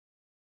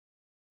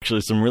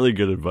actually, some really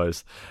good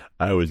advice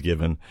I was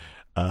given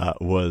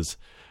was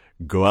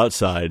go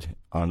outside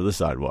onto the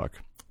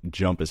sidewalk,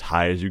 jump as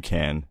high as you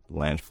can,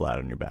 land flat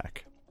on your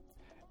back.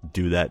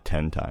 Do that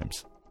 10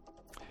 times.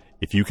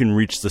 If you can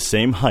reach the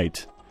same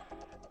height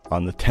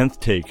on the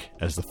 10th take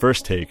as the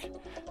first take,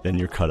 then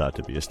you're cut out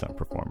to be a stunt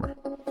performer.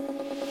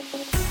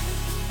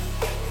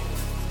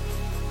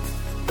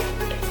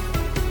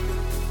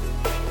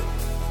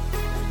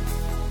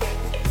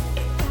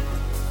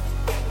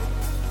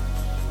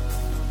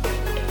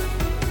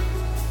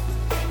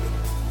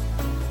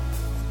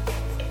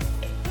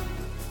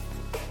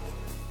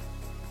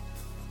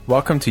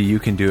 Welcome to You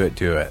Can Do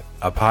It,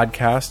 a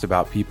podcast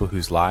about people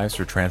whose lives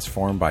were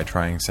transformed by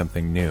trying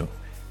something new.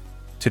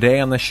 Today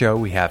on the show,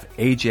 we have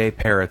AJ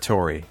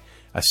Paratore,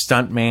 a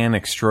stuntman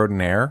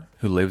extraordinaire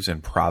who lives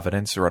in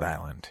Providence, Rhode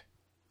Island.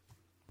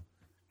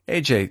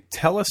 AJ,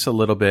 tell us a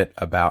little bit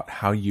about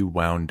how you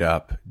wound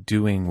up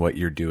doing what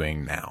you're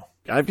doing now.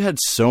 I've had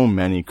so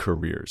many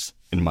careers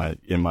in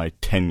my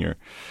tenure,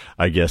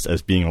 I guess,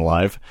 as being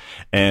alive.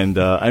 And,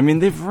 I mean,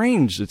 they've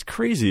ranged. It's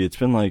crazy. It's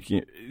been like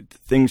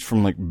things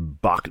from like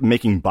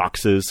making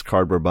boxes,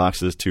 cardboard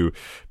boxes, to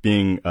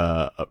being,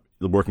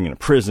 working in a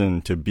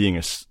prison, to being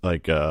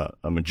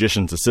a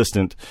magician's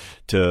assistant,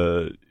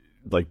 to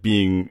like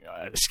being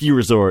at a ski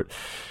resort,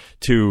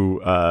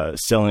 to,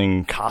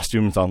 selling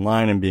costumes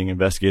online and being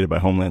investigated by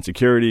Homeland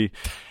Security,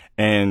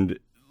 and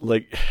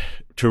like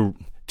to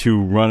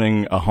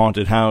running a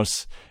haunted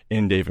house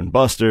in Dave &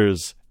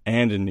 Buster's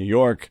and in New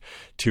York,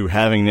 to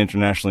having an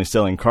internationally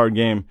selling card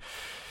game,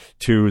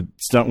 to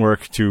stunt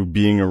work, to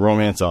being a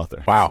romance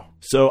author. Wow.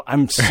 So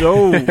I'm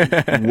so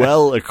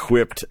well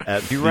equipped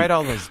at... You write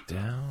all those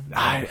down?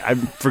 I'm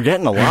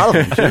forgetting a lot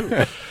of them too.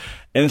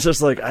 And it's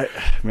just like,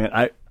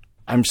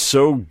 I'm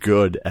so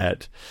good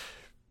at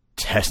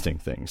testing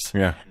things,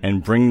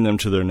 and bringing them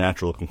to their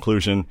natural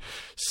conclusion.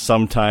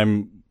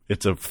 Sometime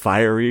it's a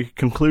fiery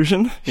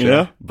conclusion, you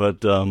know,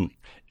 but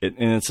and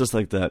it's just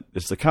like that.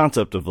 It's the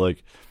concept of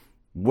like,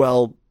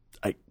 well,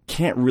 I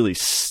can't really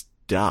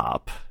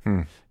stop.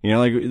 You know,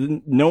 like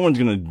no one's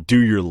gonna do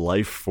your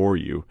life for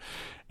you,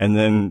 and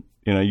then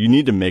you know you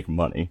need to make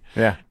money,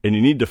 and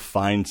you need to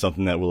find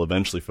something that will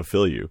eventually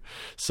fulfill you.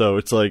 So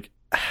it's like,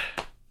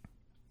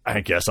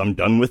 I guess I'm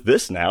done with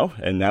this now,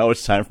 and now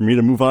it's time for me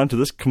to move on to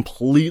this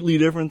completely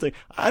different thing.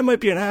 I might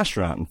be an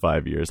astronaut in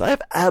 5 years. I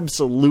have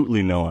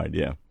absolutely no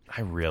idea.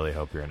 I really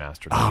hope you're an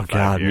astronaut. Oh, in 5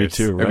 God, years.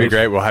 me too. Right? That'd be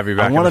great. We'll have you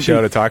back on the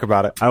show to talk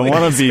about it. I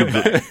want to be,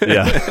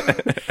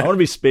 I want to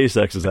be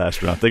SpaceX's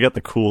astronaut. They got the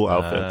cool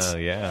outfits. Oh,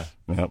 yeah.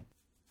 Yep.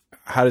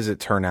 How does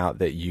it turn out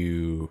that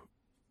you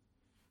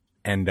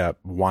end up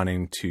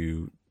wanting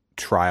to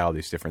try all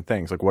these different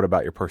things? Like, what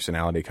about your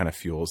personality kind of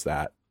fuels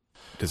that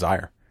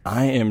desire?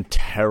 I am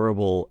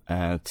terrible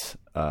at,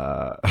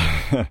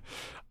 I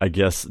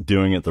guess,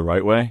 doing it the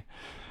right way.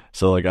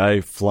 So, like,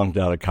 I flunked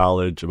out of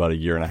college about a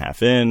year and a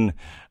half in.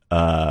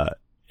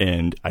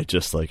 And I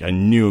just like, I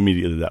knew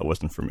immediately that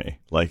wasn't for me.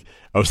 Like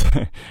I was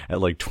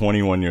at like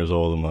 21 years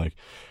old. I'm like,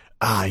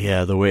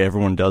 yeah, the way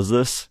everyone does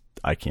this,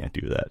 I can't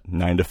do that.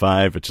 9 to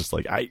 5. It's just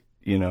like,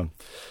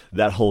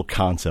 that whole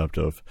concept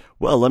of,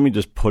 well, let me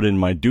just put in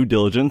my due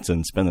diligence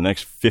and spend the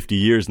next 50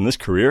 years in this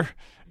career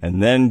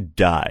and then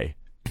die.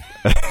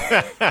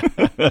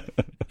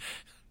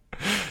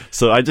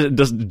 So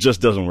it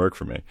just doesn't work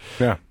for me.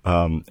 Yeah.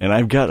 And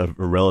I've got a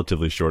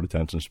relatively short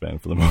attention span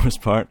for the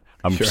most part.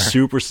 I'm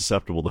super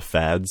susceptible to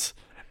fads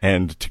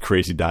and to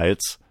crazy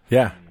diets.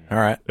 Yeah. All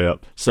right.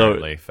 Yep. So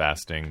Apparently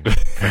fasting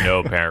for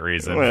no apparent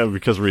reason. Well,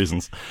 because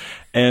reasons.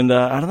 And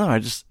I don't know. I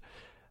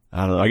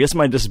don't know. I guess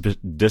my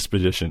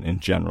disposition in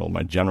general,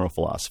 my general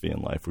philosophy in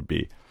life would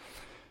be,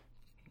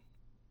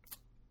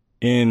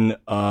 in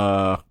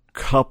a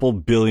couple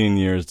billion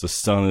years, the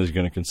sun is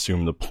going to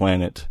consume the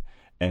planet,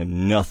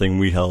 and nothing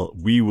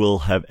we will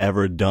have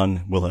ever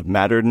done will have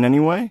mattered in any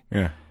way.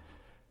 Yeah.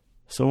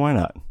 So why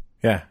not?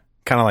 Yeah.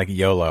 Kind of like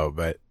YOLO,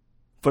 but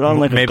on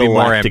like maybe a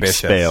more galactic ambitious.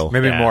 scale.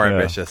 Maybe more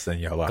ambitious than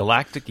YOLO.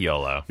 Galactic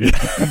YOLO.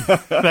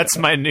 That's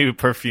my new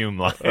perfume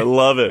line. I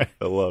love it.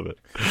 Unbelievable.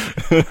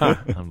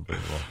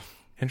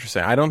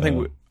 Interesting. I don't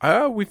think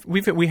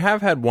we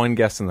have had one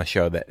guest on the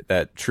show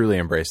that truly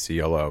embraced the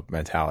YOLO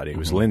mentality. It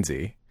was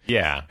Lindsay.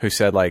 Yeah. Who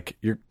said like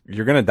you're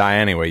going to die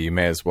anyway, you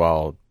may as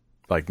well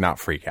like not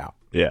freak out.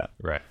 Yeah.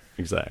 Right.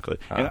 Exactly.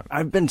 And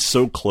I've been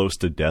so close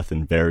to death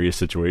in various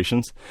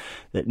situations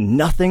that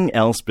nothing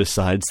else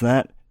besides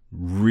that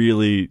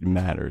really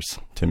matters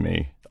to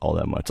me all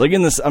that much. Like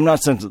in this, I'm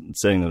not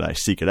saying that I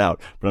seek it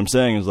out, but I'm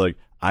saying is like,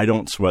 I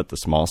don't sweat the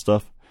small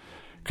stuff.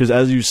 Because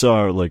as you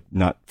saw, like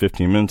not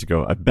 15 minutes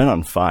ago, I've been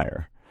on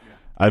fire.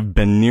 I've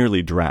been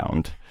nearly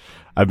drowned.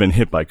 I've been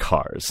hit by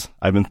cars.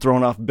 I've been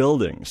thrown off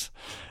buildings.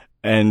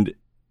 And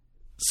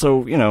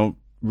so,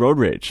 road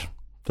rage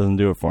doesn't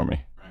do it for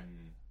me.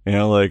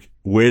 Like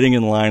waiting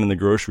in line in the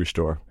grocery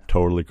store,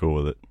 totally cool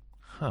with it.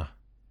 Huh.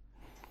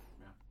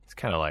 It's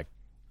kind of like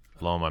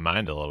blowing my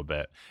mind a little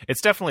bit.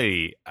 It's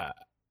definitely,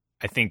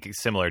 I think,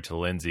 similar to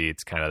Lindsay.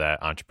 It's kind of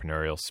that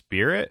entrepreneurial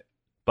spirit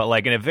but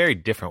like in a very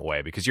different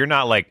way, because you're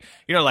not like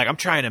I'm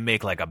trying to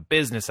make like a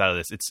business out of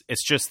this.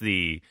 It's just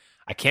I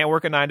can't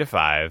work a 9 to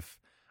 5.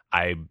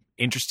 I'm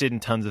interested in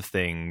tons of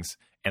things,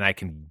 and I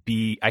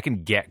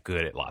can get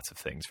good at lots of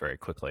things very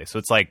quickly. So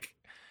it's like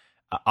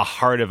a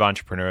heart of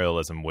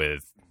entrepreneurialism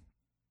with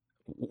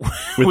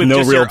no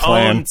just real your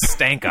plan, own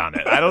stank on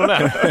it. I don't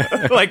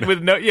know, like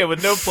with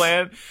no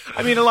plan.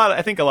 I mean,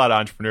 I think a lot of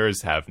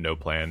entrepreneurs have no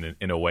plan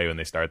in a way. When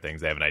they start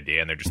things, they have an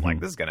idea and they're just like,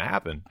 this is going to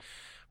happen.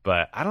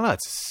 But I don't know.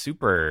 It's a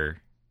super,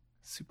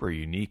 super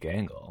unique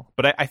angle.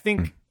 But I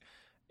think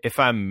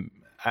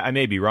I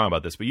may be wrong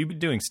about this, but you've been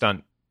doing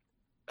stunt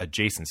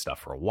adjacent stuff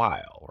for a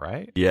while,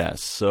 right? Yeah.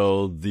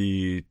 So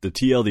the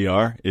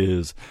TLDR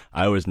is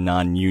I was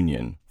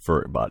non-union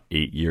for about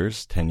 8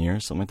 years, 10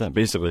 years, something like that.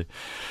 Basically,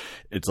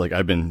 it's like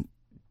I've been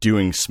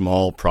doing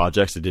small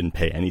projects that didn't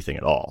pay anything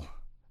at all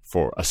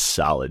for a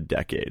solid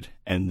decade.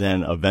 And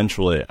then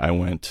eventually I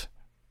went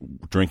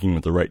drinking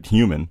with the right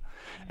human,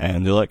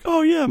 and they're like,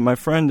 oh yeah, my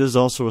friend is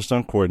also a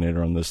stunt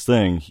coordinator on this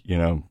thing. You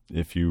know,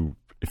 if you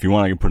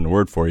want, I can put in a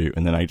word for you.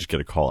 And then I just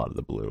get a call out of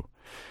the blue.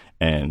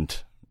 And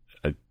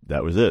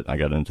that was it. I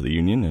got into the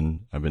union,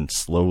 and I've been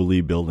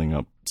slowly building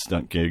up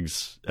stunt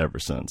gigs ever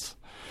since.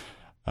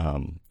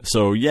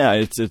 So yeah,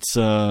 it's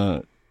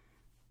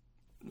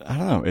I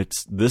don't know.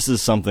 This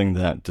is something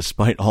that,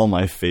 despite all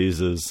my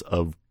phases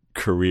of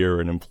career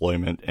and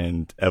employment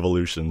and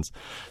evolutions,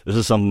 this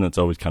is something that's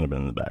always kind of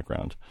been in the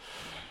background.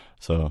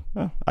 So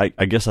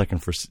I guess I can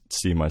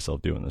foresee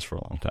myself doing this for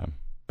a long time.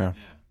 Yeah.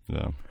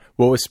 Yeah.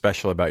 What was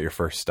special about your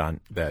first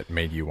stunt that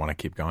made you want to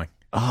keep going?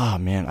 Ah,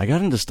 man, I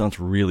got into stunts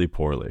really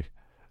poorly.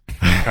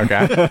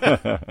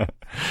 Okay.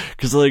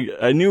 Because like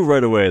I knew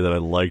right away that I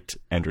liked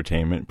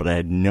entertainment, but I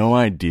had no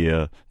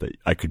idea that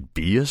I could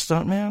be a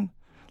stuntman.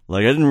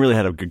 Like I didn't really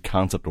have a good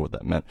concept of what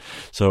that meant.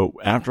 So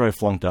after I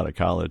flunked out of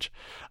college,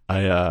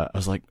 I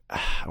was like,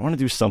 I want to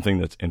do something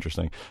that's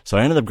interesting. So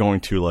I ended up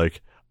going to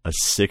like a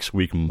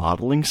 6-week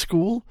modeling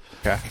school.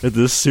 Okay. At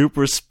this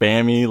super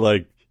spammy,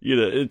 like, you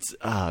know,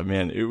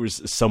 it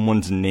was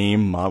someone's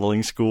name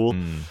modeling school.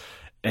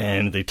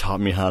 And they taught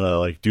me how to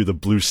like do the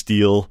blue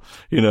steel,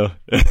 you know,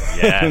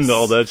 yes. and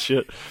all that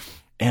shit.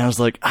 And I was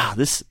like,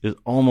 this is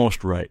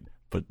almost right,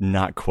 but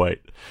not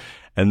quite.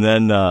 And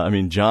then,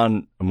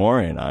 John Amore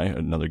and I,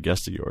 another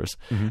guest of yours,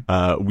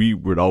 we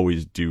would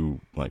always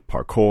do like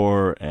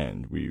parkour,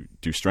 and we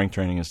do strength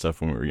training and stuff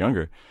when we were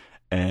younger.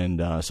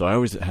 And so I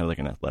always had like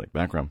an athletic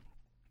background.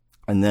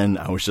 And then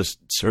I was just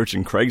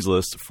searching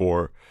Craigslist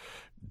for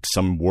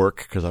some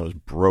work because I was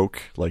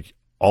broke, like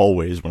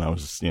always when I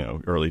was, you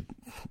know, early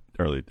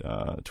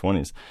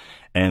 20s,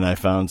 and I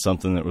found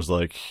something that was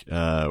like,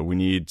 we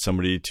need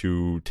somebody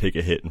to take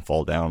a hit and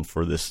fall down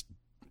for this,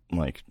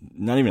 like,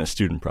 not even a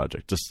student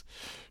project, just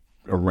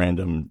a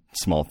random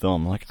small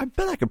film. I'm like, I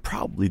bet I could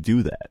probably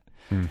do that.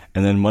 And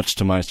then, much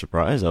to my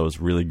surprise, I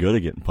was really good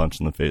at getting punched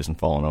in the face and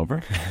falling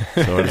over.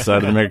 So I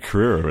decided to make a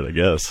career of it, I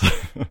guess.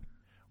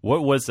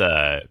 What was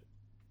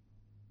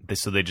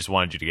so they just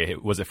wanted you to get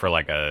hit? Was it for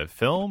like a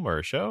film or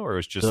a show, or it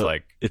was just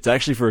like? It's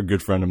actually for a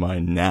good friend of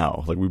mine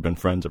now. Like we've been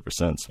friends ever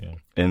since. Yeah.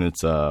 And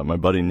it's my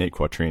buddy Nate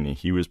Quattrini.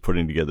 He was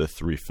putting together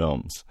 3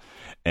 films,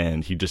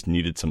 and he just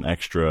needed some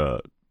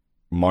extra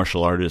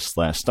martial artists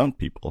 / stunt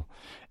people,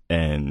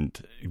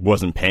 and he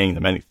wasn't paying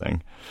them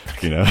anything,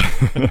 you know.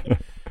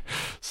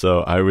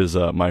 So I was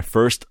my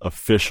first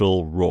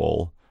official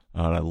role,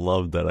 and I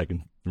love that I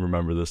can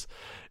remember this.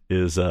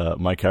 Is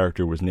my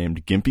character was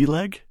named Gimpy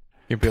Leg.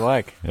 Gimpy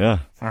Leg. Yeah.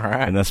 All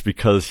right. And that's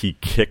because he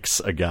kicks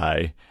a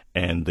guy,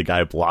 and the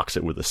guy blocks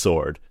it with a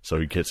sword,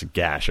 so he gets a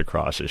gash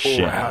across his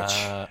shin. Ouch.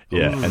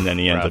 Yeah, and then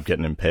he ends up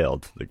getting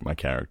impaled, like my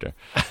character.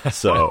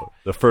 So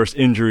the first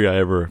injury I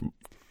ever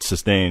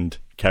sustained,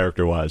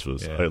 character-wise,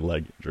 was a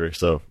leg injury.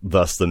 So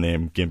thus the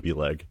name Gimpy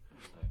Leg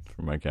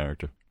for my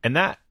character. And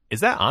is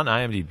that on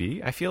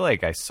IMDb? I feel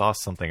like I saw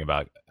something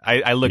about.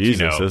 I looked,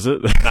 Jesus, is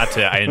it?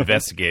 I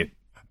investigate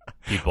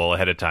people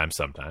ahead of time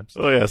sometimes.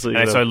 Oh yeah, so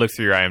I looked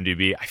through your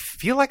IMDb. I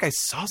feel like I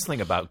saw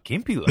something about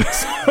Gimpy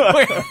Legs.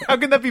 How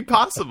can that be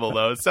possible,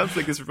 though? It sounds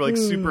like it's like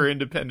super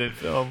independent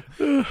film.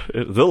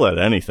 They'll let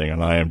anything on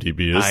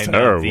IMDb. It's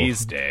terrible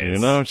these days. You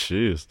know,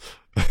 jeez.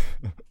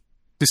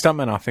 Do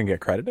stuntmen often get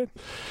credited?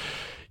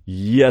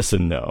 Yes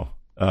and no.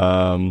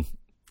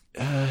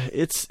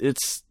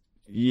 It's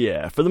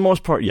yeah, for the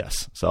most part,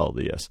 yes,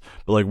 solidly yes.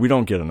 But like, we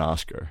don't get an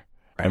Oscar.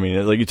 Right. I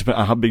mean, like, it depends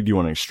on how big do you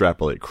want to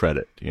extrapolate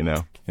credit, you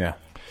know? Yeah.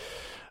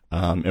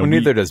 And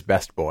neither does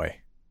Best Boy,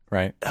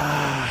 right?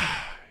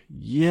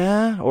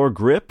 Yeah, or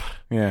Grip.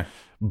 Yeah.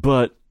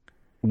 But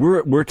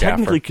we're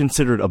technically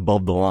considered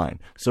above the line.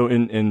 So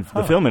in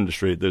the film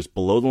industry, there's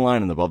below the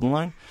line and above the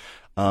line.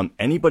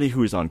 Anybody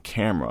who is on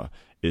camera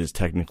is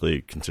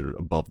technically considered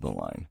above the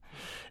line.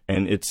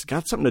 And it's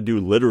got something to do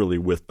literally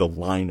with the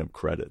line of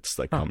credits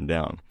that come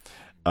down.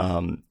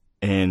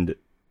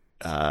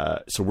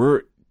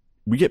 So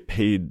we get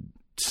paid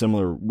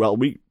similar. Well,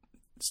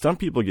 stunt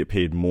people get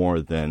paid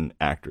more than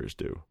actors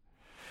do,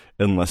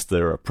 unless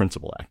they're a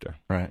principal actor.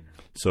 Right.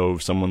 So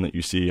someone that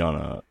you see on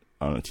a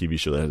TV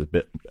show that has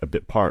a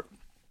bit part,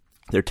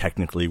 they're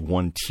technically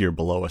one tier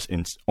below us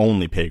in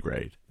only pay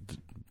grade.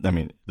 I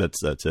mean,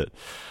 that's it.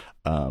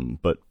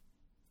 But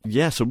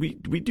yeah, so we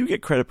do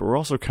get credit, but we're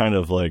also kind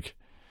of like,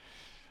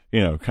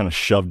 kind of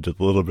shoved a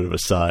little bit of a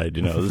side.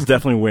 There's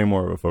definitely way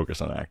more of a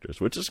focus on actors,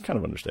 which is kind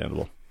of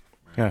understandable.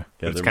 Yeah,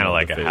 it's kind of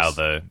like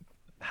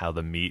how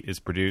the meat is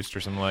produced or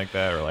something like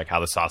that, or like how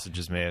the sausage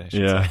is made. I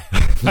should say.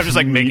 I'm just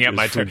like making up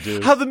my term.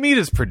 How the meat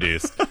is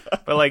produced.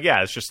 But like,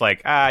 yeah, it's just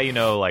like,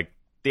 like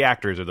the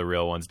actors are the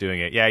real ones doing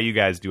it. Yeah, you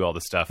guys do all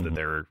the stuff that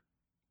they're,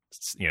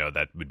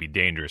 that would be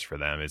dangerous for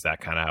them. Is that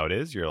kind of how it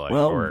is? You're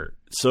like,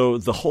 so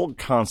the whole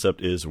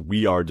concept is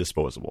we are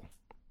disposable.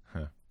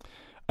 Huh.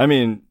 I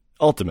mean,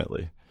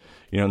 ultimately,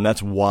 and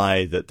that's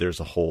why that there's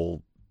a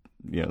whole,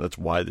 that's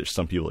why there's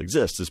some people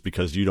exist, is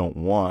because you don't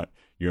want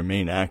your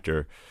main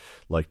actor,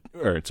 like,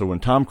 all right, so when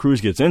Tom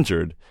Cruise gets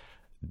injured,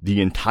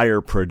 the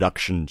entire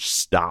production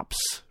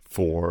stops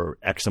for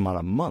X amount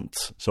of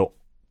months. So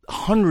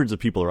hundreds of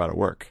people are out of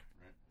work.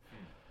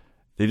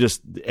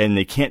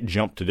 They can't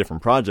jump to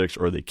different projects,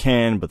 or they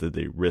can, but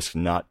they risk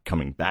not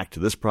coming back to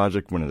this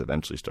project when it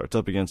eventually starts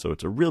up again. So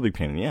it's a real big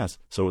pain in the ass.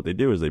 So what they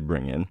do is they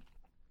bring in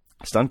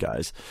stunt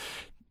guys,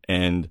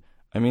 and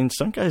I mean,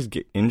 stunt guys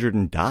get injured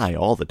and die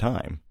all the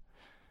time.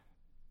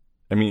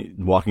 I mean,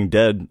 Walking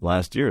Dead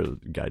last year, the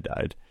guy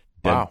died.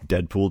 Wow.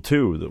 Deadpool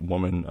 2, the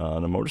woman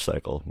on a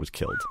motorcycle was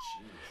killed.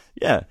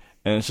 Yeah,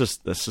 and that's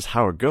just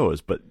how it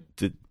goes. But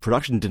the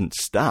production didn't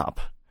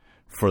stop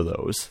for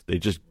those. They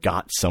just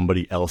got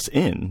somebody else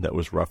in that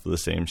was roughly the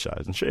same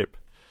size and shape.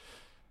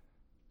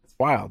 It's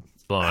wild.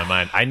 It's blowing my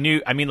mind. I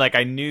knew,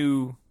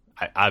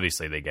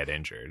 obviously they get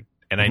injured,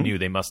 and I knew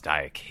they must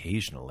die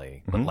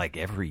occasionally, but like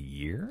every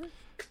year?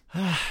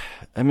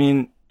 I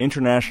mean,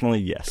 internationally,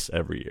 yes,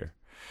 every year.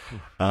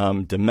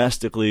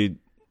 Domestically,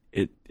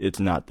 it's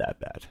not that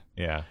bad.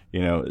 Yeah.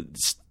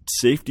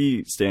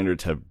 Safety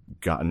standards have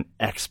gotten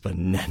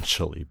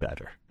exponentially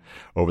better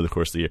over the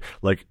course of the year.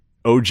 Like,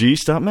 OG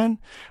stuntmen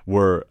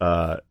were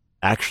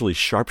actually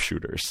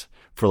sharpshooters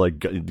for like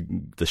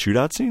the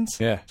shootout scenes.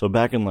 Yeah. So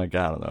back in like,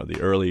 I don't know,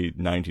 the early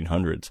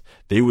 1900s,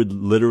 they would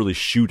literally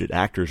shoot at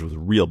actors with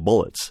real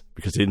bullets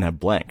because they didn't have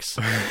blanks,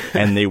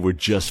 and they would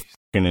just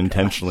fucking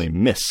intentionally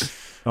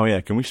miss. Oh yeah,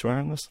 can we swear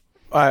on this?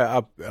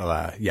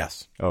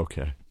 Yes.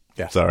 Okay.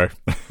 Yeah. Sorry.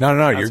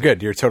 No, you're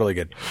good. You're totally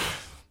good.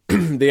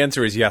 The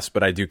answer is yes,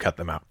 but I do cut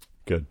them out.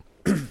 Good.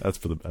 That's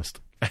for the best.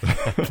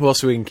 Well,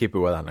 so we can keep it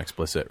without an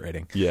explicit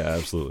rating. Yeah,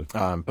 absolutely.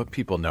 But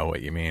people know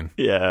what you mean.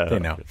 Yeah, they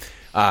know.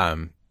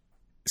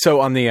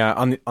 So on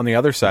the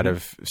other side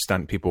of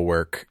stunt people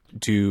work,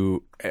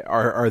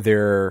 are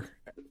there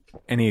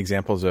any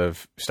examples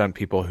of stunt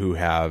people who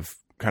have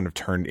kind of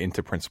turned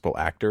into principal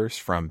actors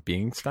from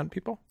being stunt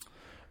people?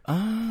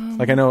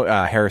 Like I know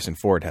Harrison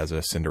Ford has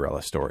a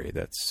Cinderella story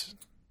that's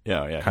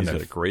kind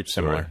of a great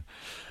similar. Story.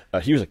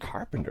 He was a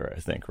carpenter,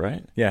 I think,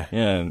 right? Yeah.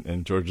 Yeah,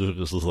 and George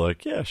Lucas was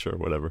like, yeah, sure,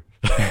 whatever.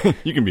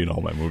 You can be in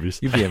all my movies.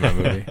 You be in my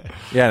movie.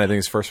 Yeah, and I think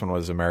his first one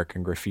was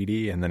American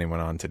Graffiti, and then he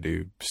went on to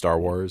do Star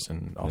Wars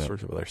and all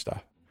sorts of other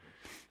stuff.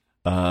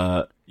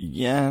 It's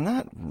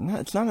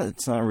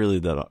not really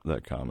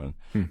that common.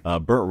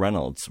 Burt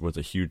Reynolds was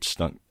a huge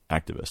stunt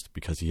activist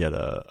because he had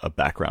a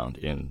background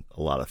in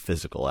a lot of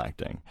physical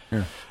acting.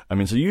 Yeah. I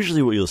mean, so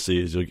usually what you'll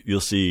see is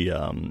you'll see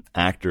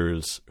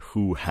actors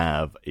who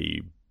have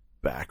a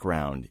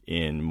background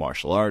in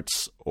martial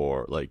arts,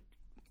 or like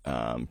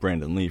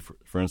Brandon Lee,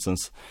 for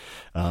instance.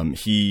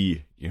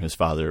 His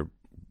father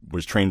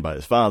was trained by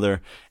his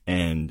father,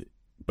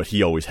 but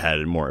he always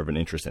had more of an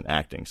interest in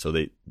acting. So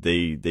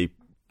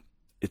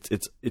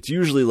it's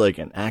usually like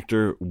an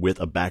actor with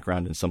a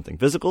background in something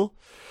physical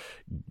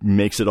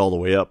makes it all the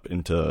way up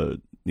into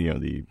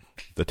the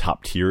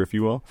top tier, if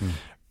you will,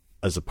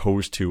 as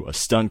opposed to a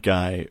stunt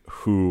guy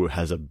who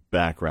has a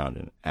background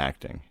in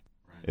acting.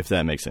 If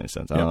that makes any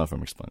sense. I don't know if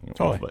I'm explaining it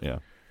well, but yeah.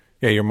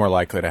 Yeah, you're more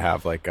likely to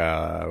have like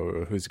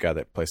who's the guy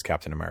that plays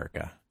Captain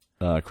America?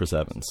 Chris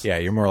Evans. Yeah,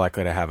 you're more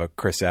likely to have a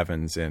Chris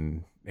Evans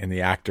in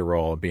the actor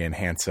role, being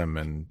handsome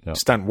and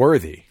stunt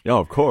worthy. Oh,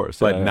 of course,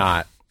 but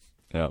not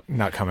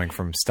coming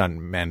from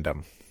stunt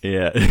mandem.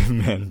 Yeah,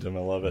 mandem. I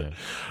love it.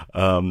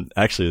 Yeah.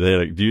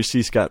 Actually, do you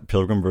see Scott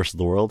Pilgrim versus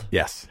the World?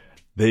 Yes.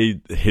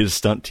 His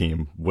stunt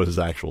team was his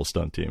actual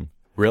stunt team.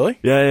 Really?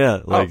 Yeah.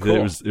 Like cool.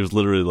 It was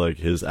literally like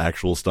his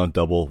actual stunt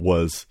double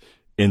was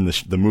in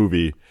the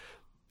movie,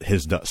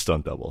 his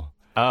stunt double.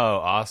 Oh,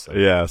 awesome.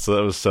 Yeah, so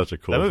that was such a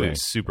cool thing. That movie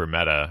was super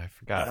meta. I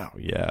forgot. Oh,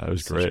 yeah, it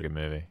was great. Such a good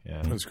movie. Yeah.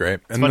 It was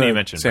great. It's funny you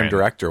mentioned same Brandon.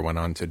 Director went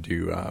on to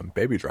do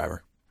Baby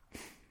Driver.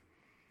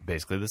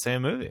 Basically the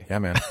same movie. Yeah,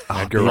 man.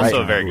 You're right.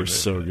 Also a very good movie.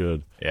 So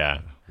good.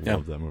 Yeah.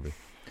 Love that movie.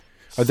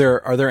 Are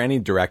there any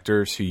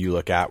directors who you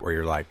look at where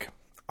you're like,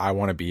 I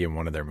want to be in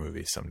one of their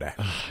movies someday?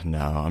 No,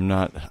 I'm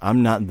not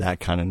that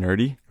kind of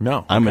nerdy.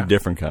 No. I'm a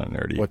different kind of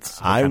nerdy.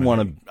 I'm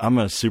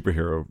a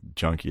superhero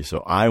junkie,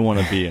 so I want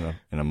to be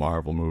in a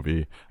Marvel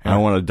movie. I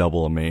want to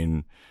double a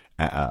main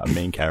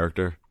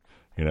character.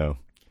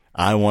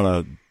 I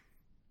want to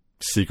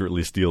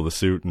secretly steal the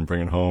suit and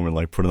bring it home and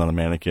like put it on a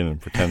mannequin and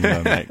pretend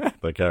that I'm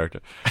the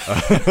character.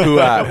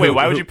 Wait,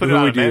 why would you put it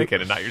on a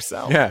mannequin and not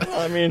yourself? Yeah.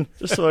 I mean,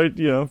 just so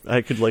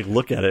I could like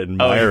look at it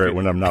and admire it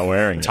when I'm not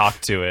wearing it. Talk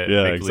to it.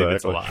 Yeah, make believe exactly.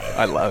 it's alive.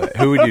 I love it.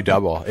 Who would you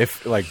double?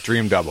 If like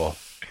dream double?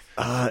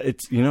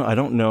 It's I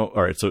don't know.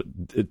 All right, so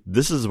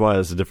this is why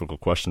it's a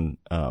difficult question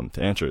to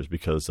answer, is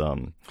because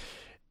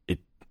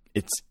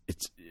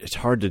it's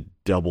hard to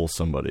double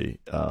somebody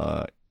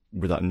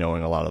without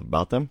knowing a lot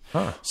about them.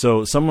 Huh.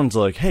 So someone's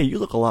like, "Hey, you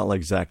look a lot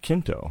like Zach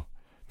Quinto,"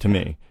 to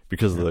me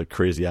because of the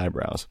crazy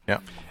eyebrows. Yeah.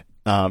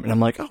 And I'm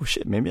like, "Oh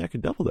shit, maybe I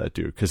could double that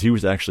dude," because he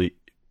was actually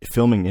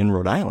filming in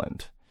Rhode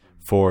Island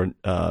for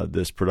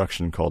this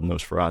production called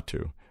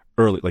Nosferatu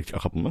like a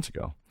couple months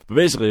ago. But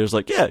basically, it was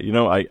like, yeah,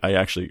 I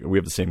actually, we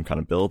have the same kind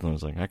of build, and I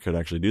was like, I could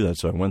actually do that.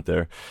 So I went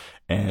there,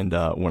 and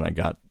when I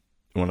got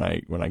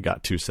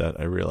to set,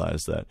 I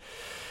realized that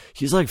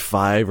he's like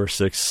 5 or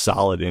 6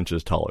 solid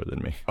inches taller than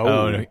me.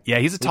 Oh no. Yeah,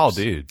 he's a tall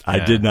dude. I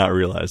did not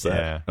realize that.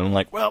 Yeah. And I'm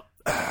like, well,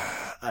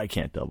 I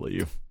can't double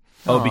you.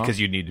 Oh, because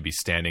you need to be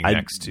standing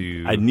next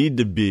to. I need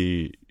to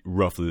be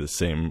roughly the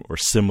same or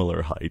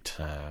similar height.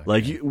 Okay.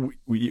 Like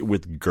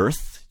with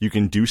girth, you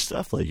can do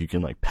stuff like you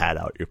can like pad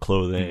out your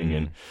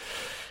clothing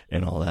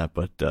and all that.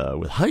 But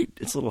with height,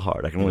 it's a little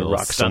hard. I can only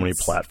rock so many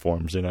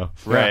platforms,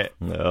 Right.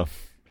 Yeah.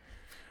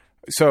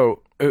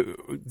 So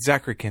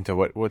Zachary Quinto,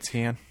 what's he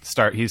in?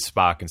 He's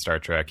Spock in Star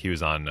Trek. He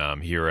was on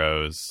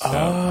Heroes.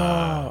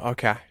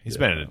 Okay. He's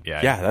been in it.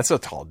 Yeah. Yeah, that's a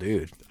tall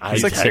dude. I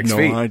He's like had 6 no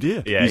feet.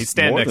 idea. Yeah, he's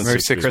standing more next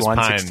than to 6'1", Chris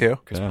Pine.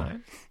 6'2". Chris Yeah.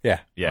 Pine. Yeah.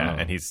 Yeah,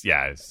 and he's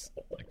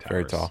like towers,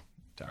 Very tall.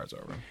 Towers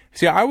over him.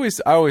 See, I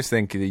always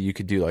think that you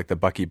could do like the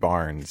Bucky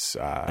Barnes.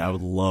 I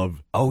would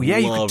love. Oh yeah,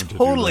 you love could to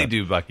totally that.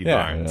 do Bucky Yeah.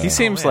 Barnes. He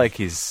seems Oh, like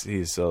he's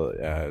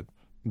a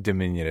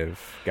diminutive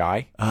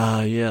guy.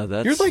 Yeah,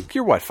 that's.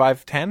 You're what,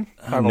 5'10"?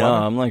 No,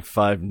 I'm like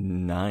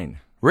 5'9".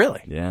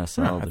 Really? Yeah,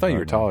 so I thought you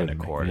were taller than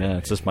me. Yeah,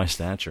 it's just my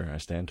stature. I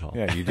stand tall.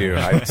 Yeah, you do.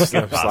 I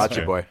slot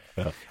you, boy.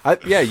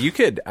 Yeah, you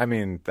could. I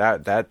mean,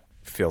 that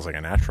feels like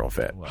a natural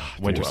fit.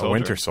 Winter Soldier.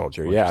 Winter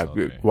Soldier. Winter Yeah,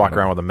 Soldier. walk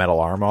around with a metal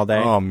arm all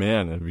day. Oh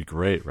man, that'd be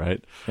great,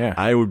 right? Yeah.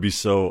 I would be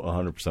so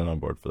 100% on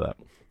board for that.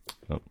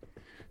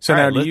 So All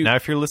now, right, do you now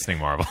if you're listening,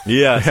 Marvel,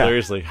 Yeah,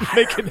 seriously.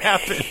 make it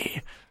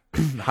happen.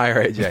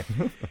 hire AJ?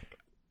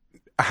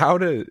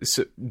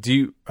 Do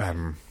you? What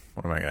am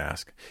I going to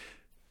ask?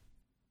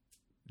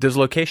 Does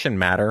location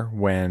matter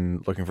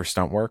when looking for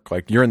stunt work?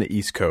 Like you're in the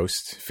East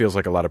Coast, feels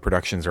like a lot of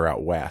productions are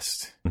out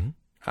west.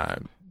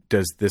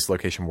 Does this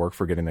location work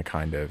for getting the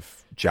kind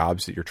of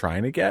jobs that you're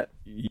trying to get?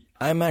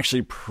 I'm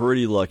actually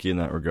pretty lucky in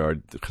that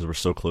regard because we're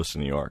so close to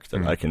New York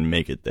that I can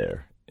make it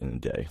there in a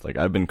day. Like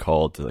I've been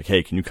called to like,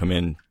 hey, can you come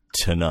in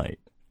tonight?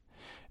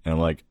 And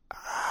I'm like,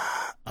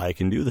 I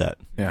can do that.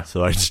 Yeah.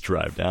 So I just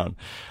drive down.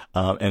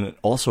 And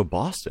also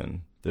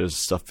Boston. There's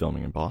stuff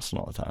filming in Boston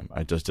all the time.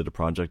 I just did a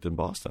project in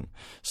Boston.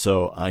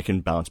 So I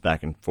can bounce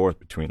back and forth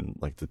between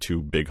like the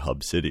two big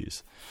hub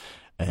cities.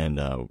 And,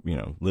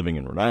 living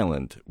in Rhode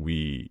Island,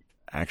 we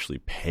actually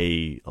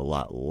pay a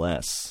lot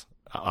less,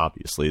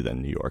 obviously,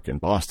 than New York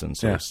and Boston.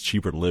 So it's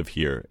cheaper to live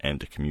here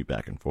and to commute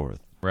back and forth.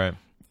 Right.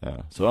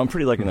 Yeah. So I'm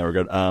pretty lucky in that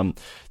regard.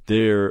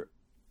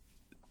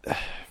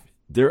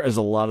 There is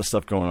a lot of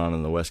stuff going on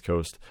in the West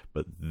Coast,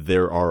 but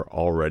there are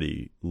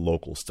already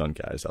local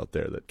stunt guys out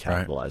there that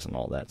capitalize on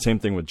all that. Same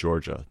thing with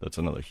Georgia. That's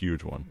another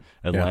huge one.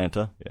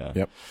 Atlanta. Yeah.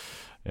 Yep.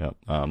 Yeah.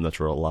 That's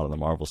where a lot of the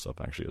Marvel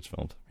stuff actually gets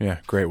filmed.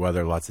 Yeah, great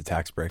weather, lots of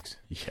tax breaks.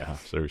 Yeah,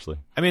 seriously.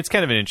 I mean, it's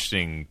kind of an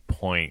interesting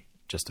point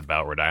just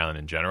about Rhode Island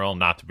in general.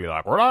 Not to be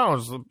like Rhode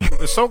Island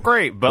is so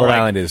great, but Rhode like,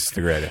 Island is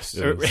the greatest.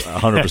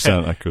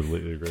 100%. I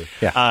completely agree.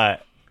 Yeah.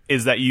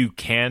 Is that you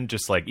can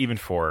just like even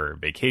for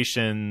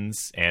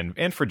vacations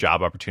and for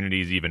job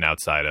opportunities, even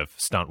outside of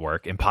stunt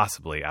work, and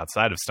possibly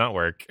outside of stunt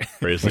work,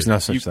 There's no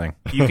such thing.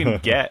 you can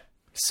get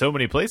so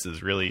many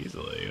places really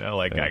easily.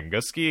 I can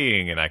go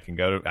skiing and I can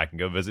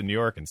go visit New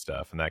York and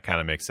stuff, and that kind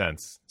of makes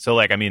sense. So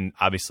like, I mean,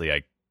 obviously,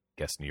 I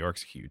guess New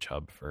York's a huge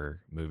hub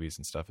for movies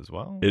and stuff as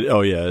well.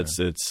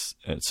 It's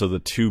so the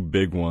two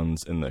big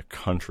ones in the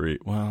country.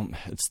 Well,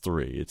 it's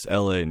 3. It's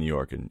L.A., New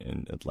York,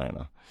 and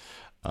Atlanta.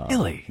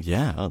 Really?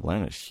 Yeah,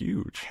 Atlanta's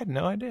huge. I had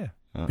no idea.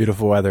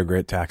 Beautiful weather,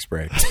 great tax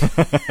breaks.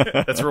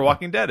 That's where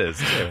Walking Dead is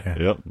too.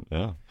 Yep.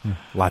 Yeah.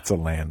 Lots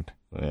of land.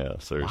 Yeah.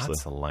 Seriously.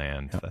 Lots of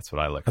land. That's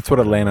what I look. That's for what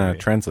in a Atlanta movie.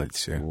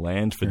 translates to.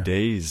 Land for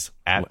days.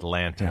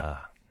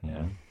 Atlanta.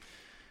 Yeah.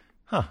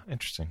 Huh.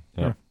 Interesting.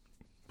 Yeah.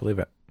 Believe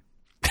it.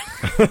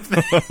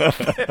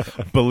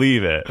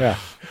 Believe it. Yeah.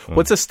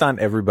 What's a stunt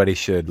everybody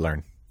should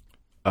learn?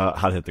 How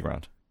to hit the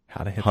ground.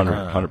 How to hit the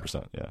ground.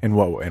 100%. Yeah. In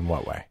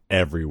what way?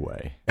 Every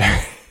way.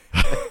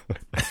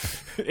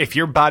 If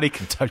your body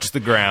can touch the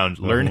ground,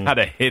 learn how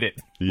to hit it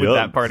with Yep.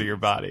 that part of your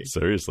body.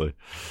 Seriously.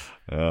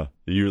 Yeah.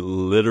 You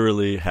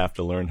literally have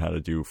to learn how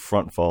to do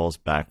front falls,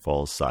 back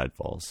falls, side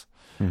falls.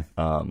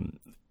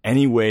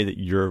 Any way that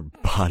your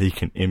body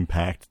can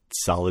impact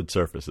solid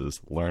surfaces,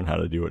 learn how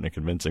to do it in a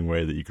convincing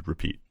way that you could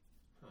repeat.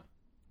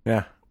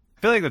 Yeah.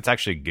 I feel like that's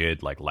actually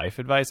good, like, life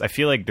advice. I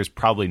feel like there's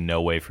probably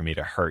no way for me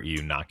to hurt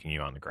you knocking you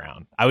on the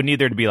ground. I would need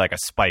there to be like a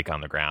spike on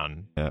the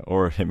ground. Yeah,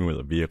 or hit me with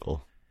a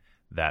vehicle.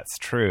 That's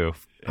true.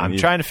 I'm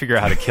trying to figure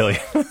out how to kill you.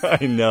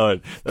 I know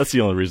it. That's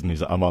the only reason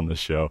I'm on this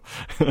show.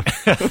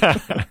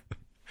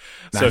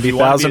 So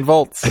 90,000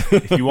 volts.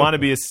 If you want to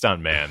be a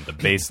stuntman, the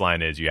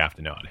baseline is you have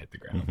to know how to hit the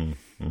ground.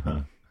 Mm-hmm, mm-hmm.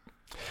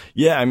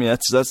 Yeah, I mean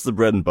that's the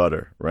bread and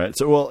butter, right?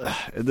 So, well,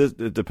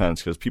 it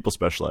depends because people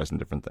specialize in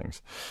different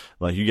things.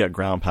 Like you got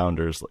ground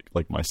pounders,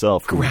 like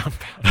myself. Ground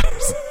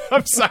pounders.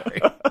 I'm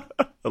sorry.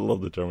 I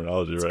love the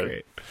terminology, that's right?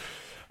 Great.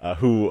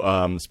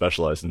 Who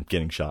specialize in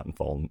getting shot and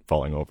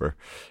falling over,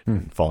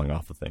 and falling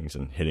off of things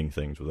and hitting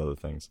things with other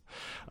things.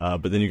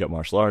 But then you got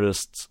martial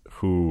artists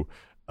who,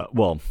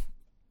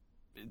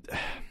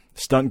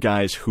 stunt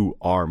guys who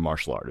are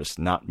martial artists,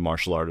 not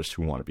martial artists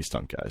who want to be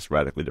stunt guys.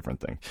 Radically different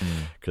thing.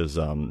 Because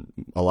a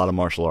lot of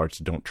martial arts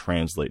don't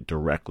translate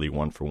directly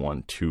one for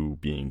one to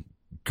being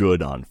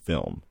good on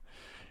film.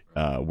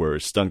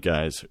 Whereas stunt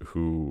guys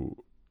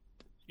who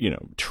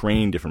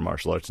train different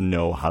martial arts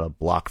know how to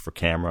block for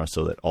camera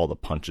so that all the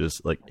punches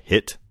like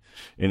hit,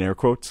 in air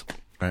quotes.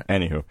 Right.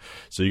 Anywho,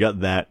 so you got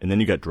that, and then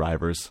you got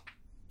drivers,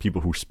 people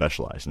who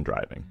specialize in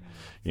driving,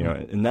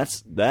 and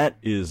that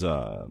is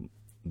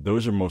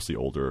those are mostly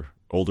older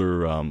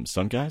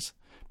stunt guys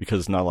because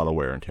it's not a lot of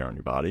wear and tear on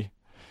your body.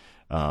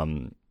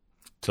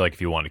 So, like,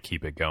 if you want to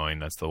keep it going,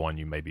 that's the one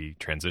you maybe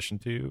transition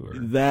to? Or?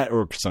 That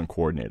or stunt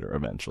coordinator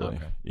eventually.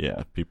 Okay.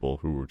 Yeah, people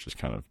who just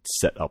kind of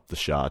set up the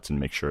shots and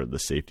make sure the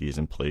safety is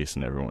in place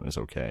and everyone is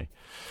okay.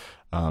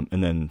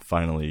 And then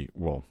finally,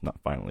 well, not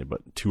finally,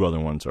 but two other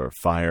ones are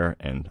fire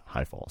and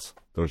high falls.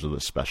 Those are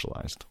the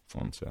specialized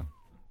ones, yeah.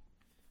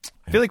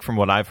 I feel like from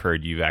what I've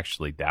heard, you've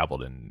actually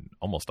dabbled in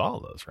almost all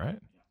of those, right?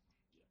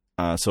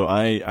 So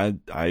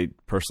I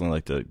personally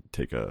like to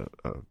take a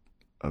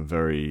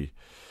very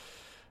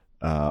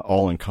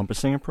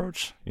all-encompassing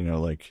approach,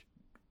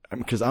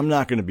 because I'm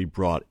not going to be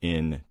brought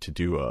in to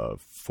do a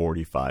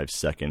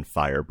 45-second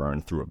fire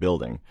burn through a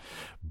building.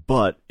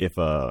 But if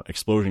a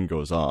explosion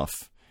goes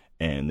off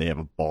and they have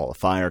a ball of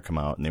fire come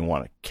out and they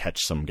want to catch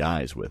some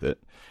guys with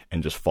it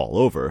and just fall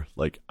over,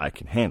 like, I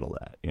can handle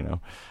that,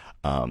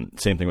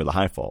 Same thing with a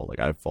high fall. Like,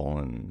 I've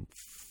fallen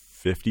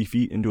 50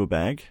 feet into a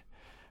bag,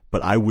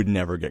 but I would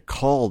never get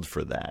called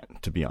for that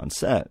to be on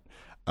set.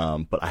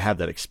 But I have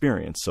that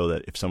experience so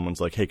that if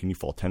someone's like, hey, can you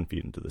fall 10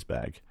 feet into this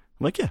bag?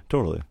 I'm like, yeah,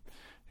 totally.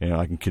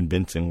 I can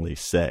convincingly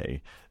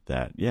say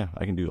that, yeah,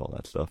 I can do all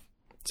that stuff.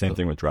 Same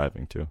thing with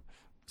driving, too.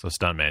 So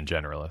stuntman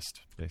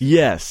generalist. Basically.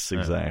 Yes,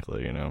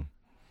 exactly, So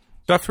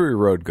after we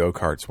rode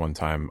go-karts one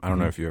time, I don't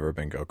know if you've ever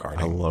been go-karting.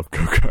 I love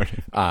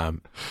go-karting.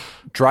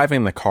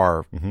 Driving the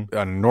car,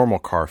 a normal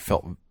car,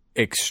 felt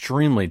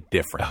extremely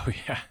different. Oh,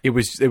 yeah. It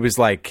was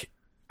like...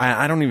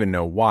 I don't even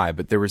know why,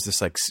 but there was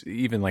this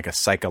even a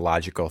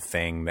psychological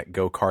thing that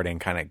go-karting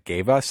kind of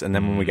gave us. And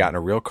then when we got in a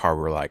real car,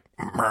 we were like,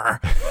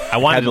 I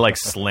wanted to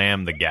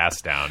slam the gas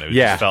down. It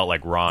just felt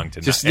like wrong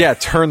to just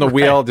turn the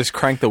wheel, just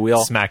crank the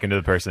wheel, smack into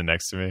the person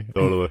next to me.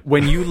 Totally.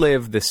 When you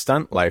live the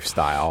stunt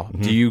lifestyle,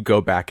 do you go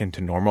back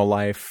into normal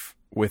life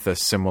with a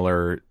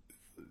similar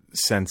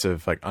sense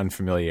of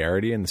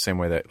unfamiliarity in the same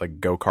way that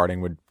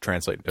go-karting would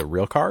translate to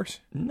real cars?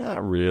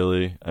 Not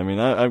really. I mean,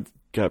 I've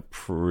got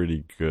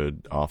pretty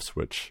good off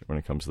switch when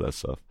it comes to that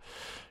stuff,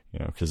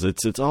 because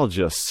it's all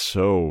just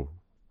so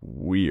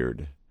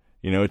weird.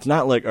 It's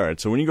not like, all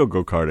right, so when you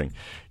go karting,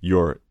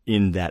 you're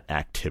in that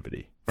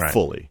activity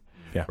fully,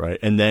 right?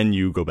 And then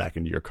you go back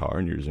into your car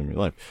and you resume your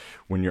life.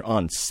 When you're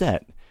on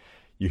set,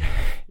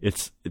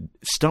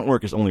 stunt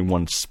work is only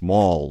one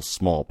small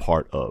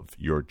part of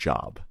your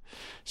job.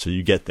 So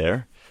you get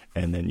there,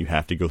 and then you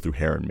have to go through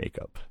hair and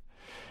makeup,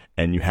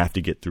 and you have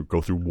to go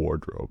through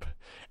wardrobe.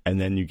 And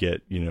then you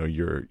get,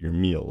 your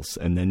meals,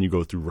 and then you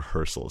go through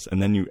rehearsals,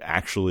 and then you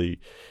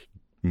actually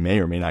may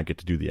or may not get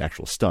to do the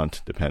actual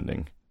stunt,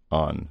 depending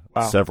on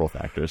several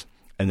factors.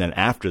 And then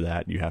after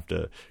that, you have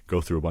to go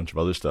through a bunch of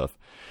other stuff.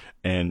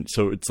 And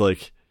so it's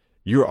like,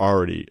 you're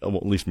already, well,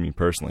 at least me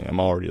personally,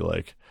 I'm already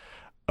like,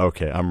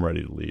 okay, I'm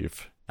ready to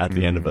leave at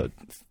the end of a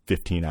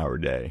 15-hour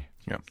day.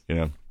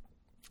 Yeah.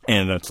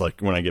 And that's like,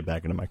 when I get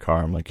back into my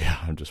car, I'm like, yeah,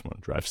 I just want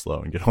to drive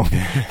slow and get home.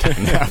 Take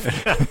a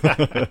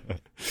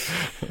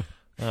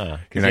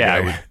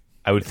nap.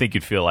 I would think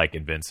you'd feel like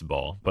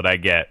invincible, but I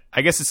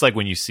guess it's like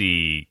when you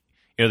see,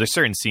 there's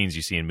certain scenes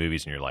you see in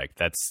movies and you're like,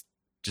 that's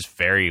just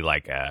very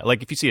like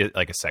if you see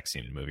a sex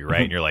scene in a movie,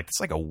 right? And you're like, it's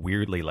like a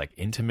weirdly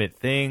intimate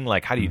thing.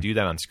 Like, how do you do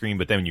that on screen?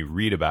 But then when you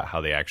read about how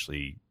they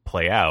actually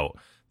play out,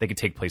 they could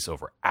take place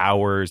over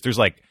hours. There's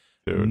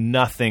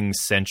nothing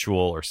sensual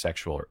or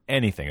sexual or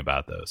anything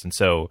about those. And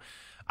so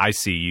I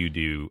see you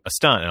do a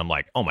stunt and I'm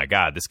like, oh my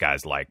God, this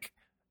guy's like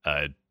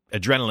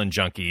adrenaline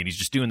junkie and he's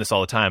just doing this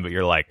all the time. But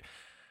you're like,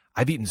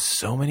 I've eaten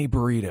so many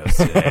burritos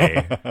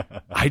today.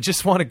 I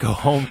just want to go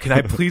home. Can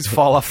I please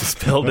fall off this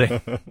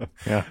building?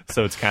 Yeah.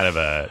 So it's kind of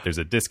there's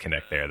a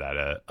disconnect there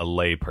that a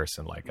lay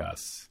person like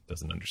us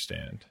doesn't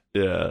understand.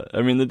 Yeah.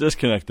 I mean, the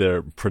disconnect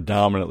there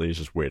predominantly is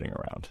just waiting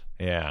around.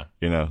 Yeah.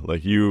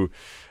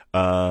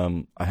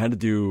 I had to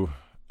do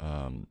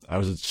I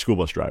was a school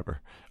bus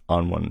driver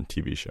on one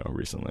TV show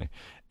recently,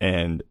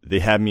 and they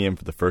had me in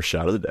for the first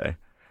shot of the day,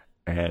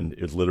 and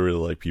it was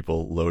literally like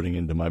people loading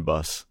into my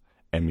bus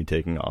and me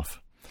taking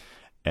off.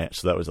 And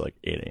so that was like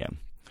 8 a.m.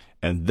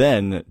 And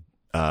then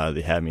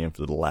they had me in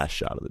for the last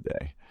shot of the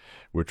day,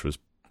 which was,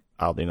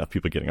 oddly enough,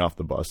 people getting off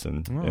the bus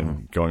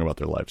and going about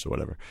their lives or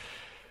whatever.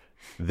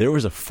 There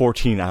was a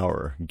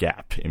 14-hour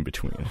gap in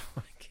between. Oh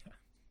my God.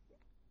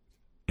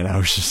 And I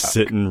was just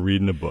sitting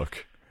reading a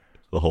book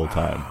the whole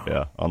time.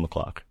 Yeah, on the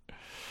clock.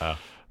 Wow.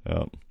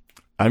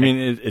 I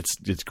mean,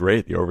 it's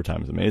great. The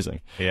overtime is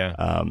amazing.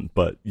 Yeah.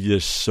 But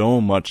there's so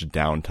much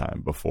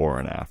downtime before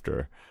and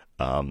after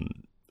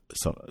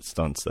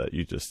stunts that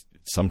you just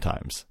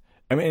sometimes.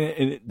 I mean,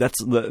 and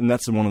that's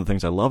one of the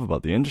things I love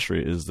about the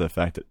industry is the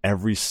fact that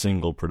every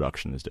single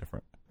production is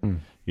different.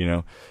 You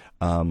know,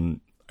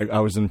 I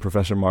was in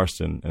Professor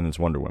Marston and his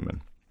Wonder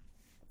Woman,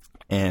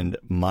 and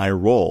my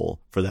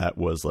role for that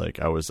was like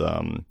I was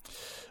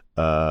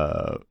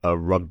a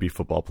rugby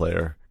football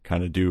player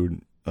kind of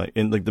dude. Like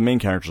the main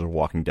characters are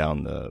walking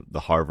down the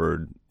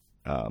Harvard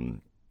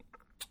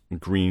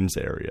greens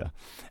area,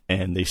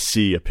 and they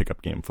see a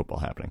pickup game of football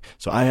happening.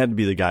 So I had to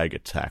be the guy who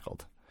gets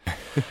tackled.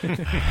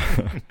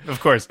 Of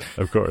course,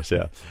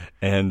 yeah.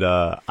 And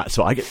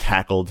so I get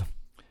tackled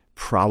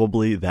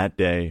probably that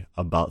day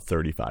about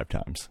 35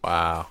 times.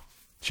 Wow.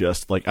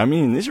 Just like, I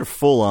mean, these are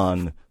full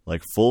on,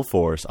 like full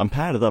force. I'm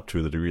padded up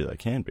to the degree that I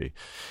can be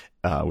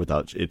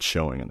without it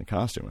showing in the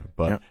costume,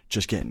 but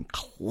just getting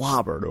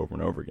clobbered over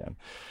and over again.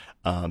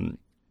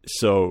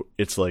 So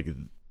it's like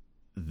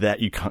that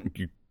you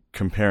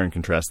compare and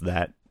contrast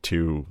that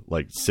to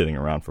like sitting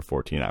around for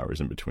 14 hours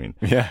in between.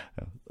 Yeah.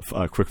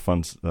 Quick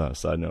fun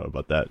side note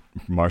about that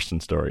Marston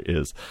story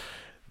is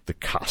the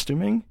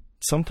costuming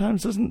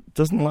sometimes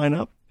doesn't line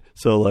up.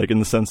 So like in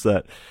the sense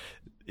that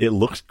it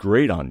looks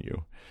great on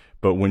you,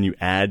 but when you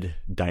add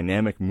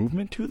dynamic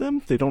movement to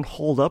them, they don't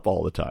hold up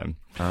all the time.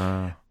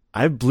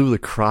 I blew the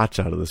crotch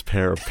out of this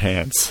pair of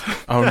pants.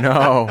 Oh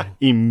no.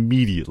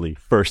 Immediately.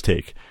 First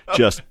take.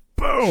 Just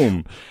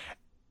boom.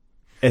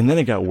 And then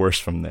it got worse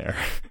from there.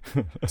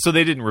 So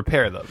they didn't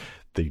repair them?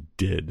 They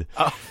did.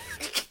 Oh.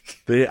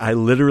 I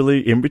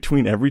literally, in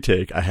between every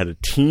take, I had a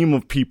team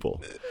of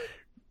people,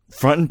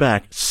 front and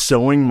back,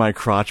 sewing my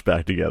crotch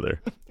back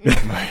together.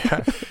 Oh my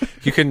God.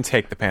 You couldn't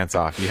take the pants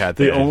off. You had.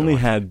 They only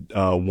had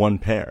one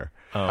pair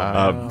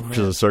because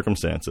of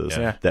circumstances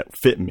that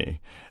fit me.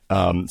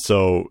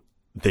 So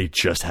they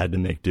just had to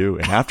make do.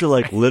 And after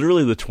like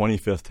literally the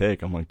 25th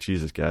take, I'm like,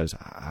 Jesus, guys,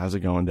 how's it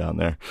going down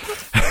there?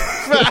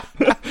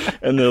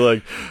 And they're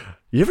like,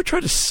 you ever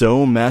tried to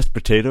sew mashed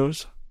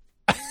potatoes?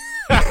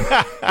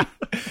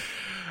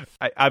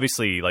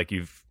 Obviously, like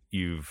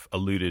you've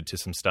alluded to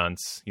some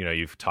stunts. You know,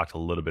 you've talked a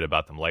little bit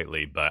about them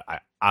lately, but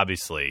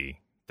obviously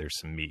there's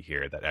some meat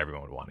here that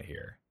everyone would want to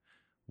hear.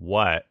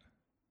 What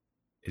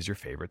is your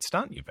favorite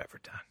stunt you've ever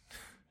done?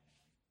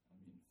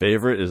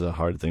 Favorite is a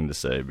hard thing to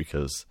say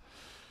because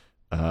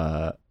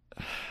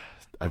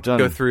I've done.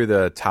 Go through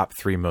the top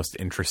 3 most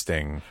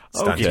interesting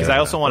stunts. Because I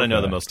also want to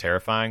know the most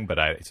terrifying, but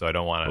I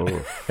don't want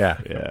to.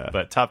 Yeah.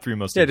 But top 3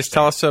 most. Yeah, just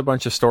tell us a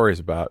bunch of stories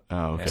about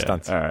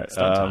stunts. All right,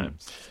 stunt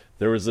times.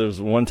 There was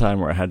one time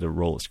where I had to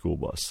roll a school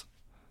bus.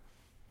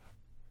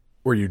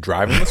 Were you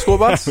driving the school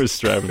bus? I was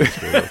driving the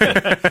school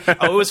bus.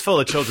 Oh, it was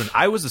full of children.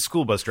 I was a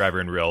school bus driver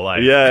in real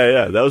life.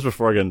 Yeah. That was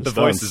before I got into the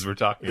stunts. voices were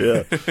talking.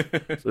 Yeah.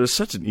 It was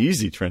such an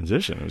easy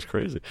transition. It was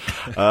crazy.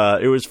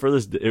 It was for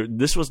this.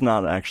 This was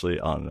not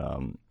actually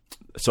on.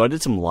 So I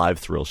did some live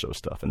thrill show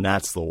stuff, and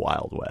that's the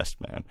Wild West,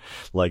 man.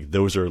 Like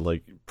those are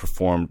like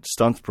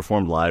stunts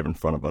performed live in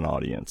front of an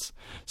audience.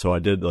 So I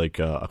did like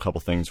a couple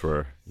things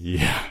where,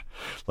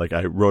 like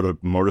I rode a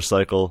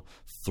motorcycle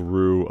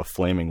through a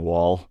flaming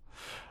wall.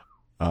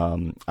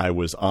 I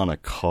was on a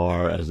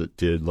car as it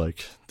did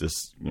like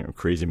this,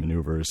 crazy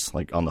maneuvers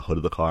like on the hood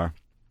of the car.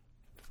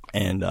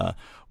 And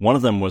one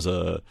of them was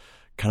a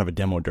kind of a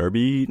demo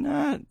derby,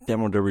 not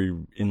demo derby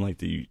in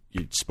like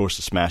you're supposed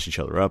to smash each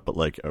other up, but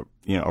like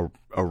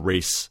a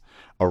race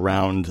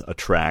around a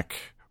track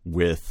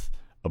with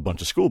a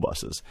bunch of school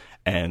buses.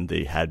 And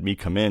they had me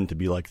come in to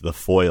be like the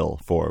foil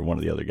for one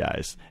of the other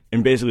guys,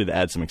 and basically to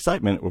add some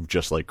excitement of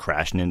just like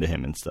crashing into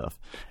him and stuff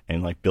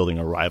and like building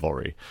a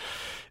rivalry.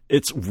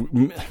 It's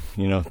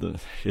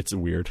it's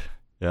weird.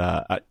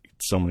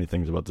 So many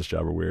things about this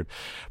job are weird,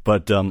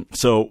 but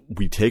so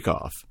we take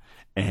off.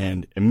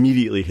 And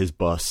immediately his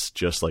bus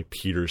just like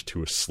peters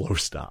to a slow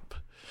stop,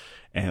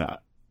 and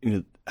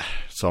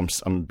so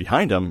I'm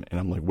behind him, and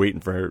I'm like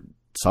waiting for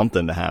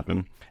something to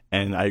happen,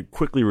 and I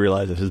quickly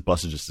realize that his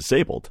bus is just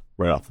disabled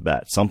right off the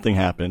bat. Something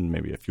happened,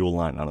 maybe a fuel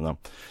line, I don't know.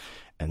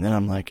 And then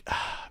I'm like,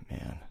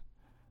 man,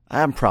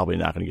 I'm probably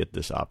not going to get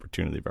this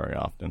opportunity very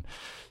often,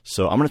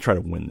 so I'm going to try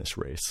to win this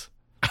race.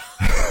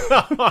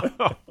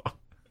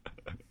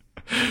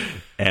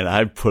 And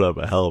I put up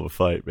a hell of a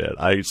fight, man.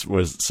 I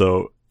was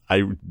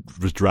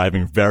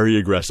driving very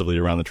aggressively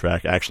around the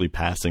track, actually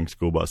passing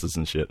school buses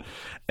and shit.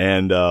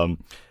 And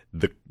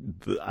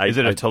Is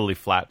it a totally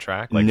flat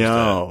track? Like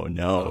no.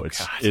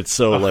 It's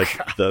so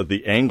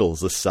the angles,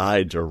 the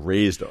sides are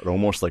raised at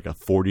almost like a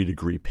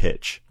 40-degree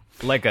pitch.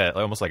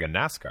 Almost like a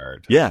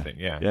NASCAR type thing.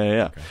 Yeah.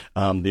 Okay.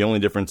 The only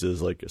difference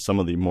is like some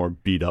of the more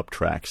beat up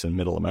tracks in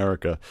Middle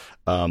America,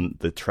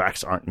 the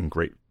tracks aren't in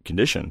great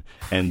condition,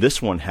 and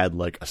this one had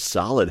like a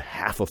solid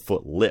half a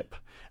foot lip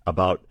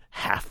about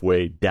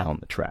halfway down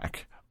the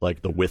track,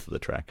 like the width of the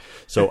track.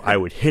 So I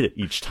would hit it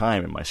each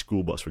time, and my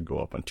school bus would go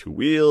up on 2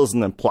 wheels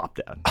and then plop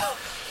down.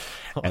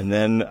 And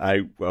then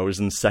I was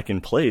in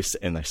second place,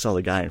 and I saw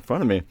the guy in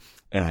front of me,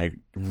 and I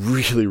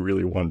really,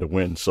 really wanted to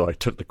win. So I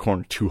took the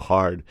corner too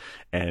hard,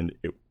 and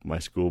my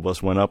school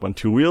bus went up on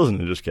 2 wheels,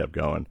 and it just kept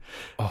going.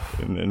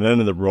 And then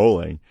ended up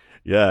rolling.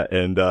 Yeah,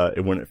 and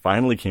when it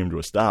finally came to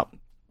a stop,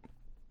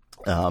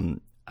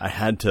 I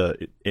had to.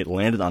 It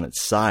landed on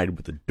its side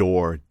with the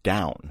door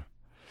down,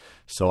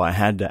 so I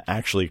had to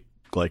actually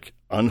like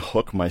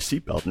unhook my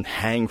seatbelt and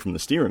hang from the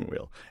steering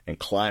wheel and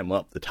climb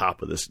up the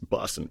top of this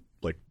bus and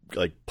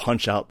like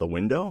punch out the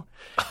window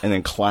and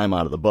then climb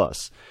out of the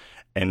bus.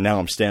 And now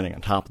I'm standing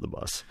on top of the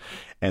bus,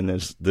 and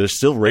they're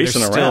still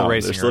racing around.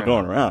 They're still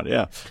going around.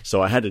 Yeah.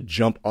 So I had to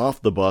jump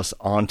off the bus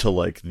onto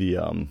like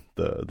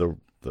the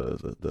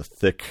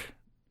thick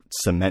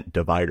cement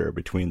divider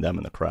between them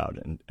and the crowd,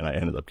 and I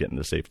ended up getting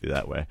to safety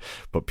that way.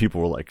 But people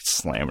were like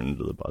slamming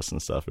into the bus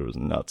and stuff. It was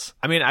nuts.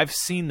 I mean, I've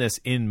seen this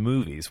in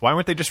movies. Why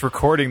weren't they just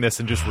recording this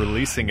and just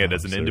releasing it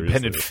as an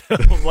independent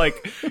film?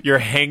 Like, you're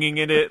hanging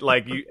in it.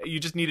 Like, you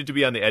just needed to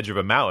be on the edge of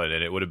a mountain,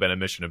 and it would have been a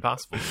Mission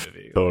Impossible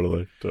movie.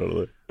 Totally.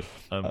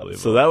 Unbelievable.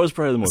 So that was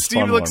probably the most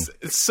Steve fun looks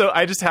one. so.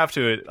 I just have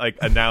to like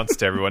announce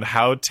to everyone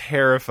how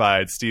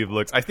terrified Steve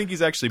looks. I think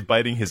he's actually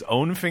biting his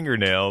own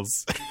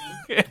fingernails.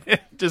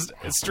 Just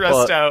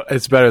stressed out.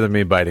 It's better than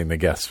me biting the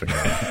guest's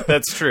fingernails.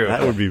 That's true.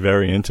 That would be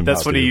very intimate.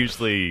 That's what he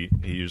usually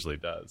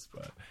does.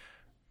 But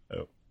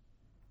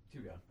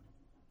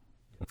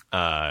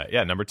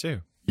number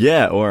 2.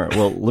 Yeah,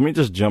 let me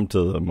just jump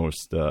to the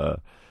most the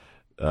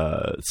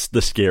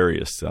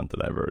scariest stunt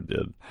that I ever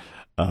did.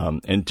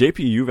 And JP,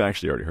 you've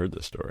actually already heard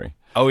this story.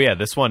 Oh yeah,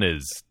 this one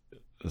is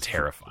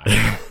terrifying.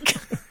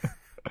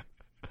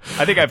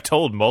 I think I've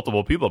told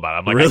multiple people about it.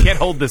 I'm like, really? I can't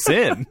hold this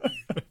in.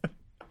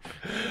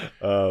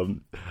 So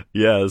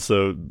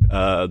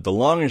the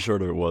long and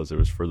short of it was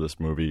for this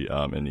movie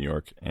in New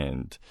York,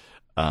 and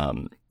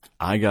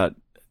I got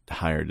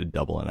hired to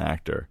double an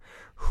actor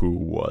who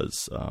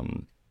was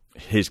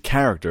his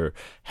character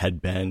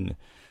had been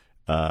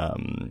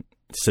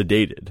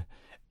sedated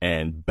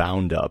and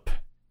bound up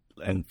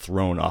and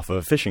thrown off of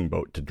a fishing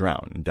boat to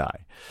drown and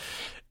die.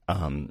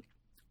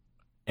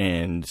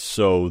 And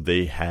so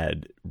they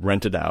had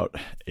rented out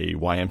a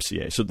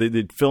YMCA. So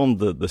they'd filmed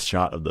the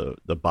shot of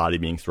the body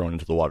being thrown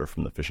into the water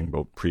from the fishing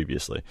boat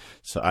previously.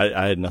 So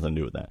I had nothing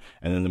to do with that.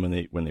 And then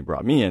when they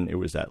brought me in, it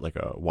was at like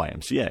a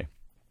YMCA,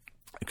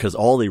 because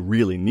all they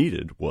really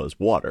needed was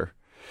water.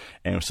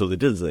 And so they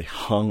did is they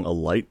hung a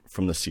light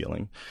from the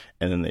ceiling,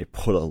 and then they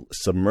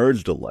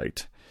submerged a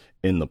light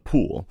in the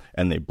pool,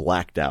 and they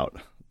blacked out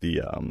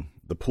the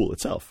pool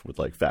itself with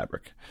like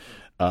fabric.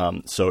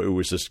 So it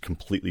was just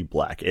completely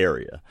black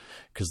area,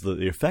 because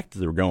the effect that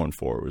they were going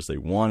for was they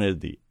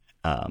wanted the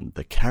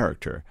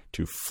character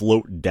to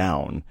float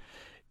down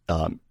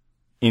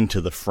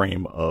into the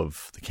frame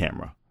of the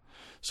camera.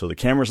 So the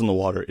camera's in the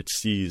water, it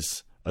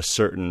sees a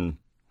certain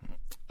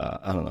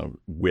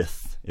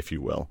width, if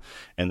you will,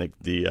 and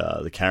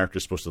the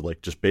character's supposed to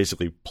like just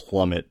basically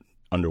plummet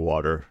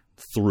underwater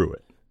through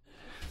it.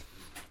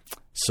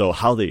 So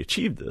how they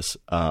achieved this,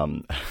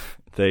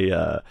 they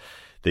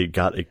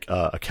got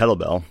a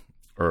kettlebell,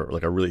 or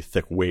like a really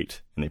thick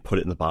weight, and they put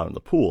it in the bottom of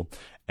the pool,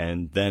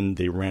 and then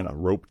they ran a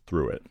rope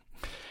through it.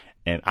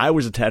 And I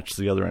was attached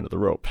to the other end of the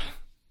rope.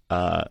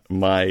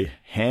 My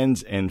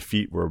hands and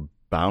feet were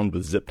bound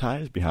with zip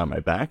ties behind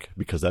my back,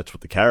 because that's what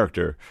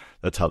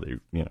that's how they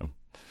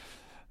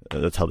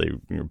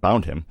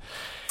bound him.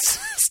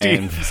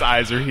 Steve's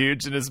eyes are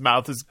huge and his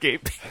mouth is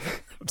gaping.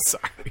 I'm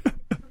sorry.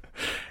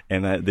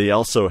 And they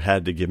also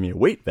had to give me a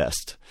weight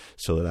vest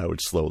so that I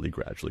would slowly,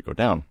 gradually go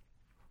down.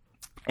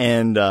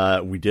 And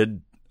we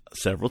did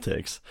several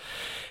takes.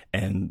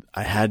 And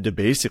I had to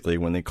basically,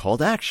 when they called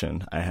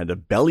action, I had to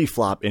belly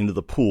flop into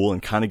the pool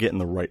and kind of get in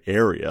the right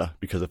area,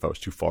 because if I was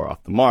too far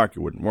off the mark, it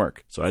wouldn't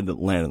work. So I had to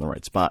land in the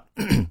right spot.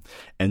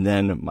 And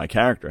then my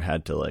character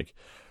had to like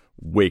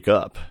wake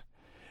up,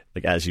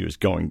 like as he was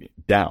going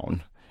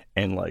down,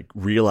 and like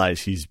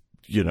realize he's,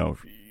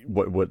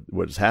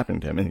 what is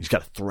happening to him, and he's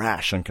got to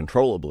thrash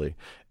uncontrollably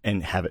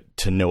and have it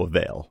to no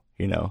avail,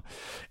 and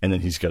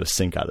then he's got to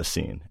sink out of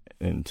scene.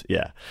 And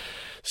yeah,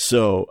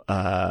 so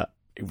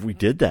we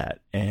did that,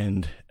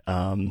 and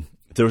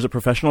there was a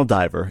professional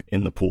diver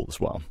in the pool as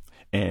well.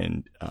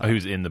 And he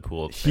was in the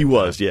pool. He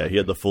was, yeah. He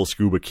had the full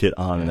scuba kit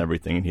on and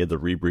everything, and he had the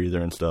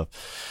rebreather and stuff.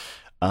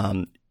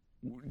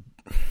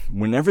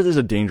 Whenever there's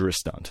a dangerous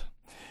stunt,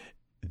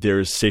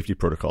 there's safety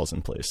protocols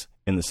in place,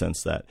 in the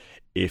sense that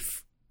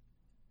if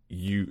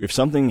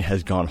something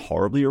has gone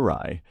horribly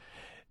awry,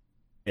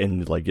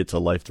 and like it's a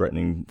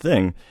life-threatening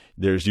thing,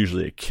 there's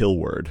usually a kill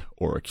word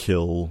or a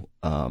kill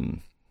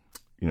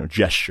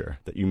gesture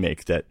that you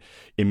make that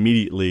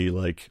immediately,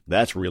 like,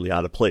 that's really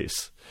out of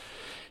place.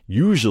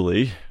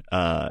 Usually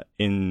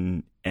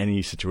in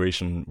any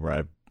situation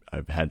where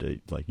I've had to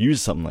like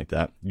use something like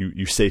that,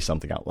 you say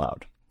something out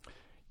loud.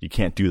 You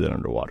can't do that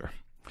underwater.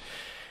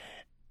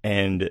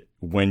 And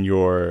when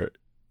your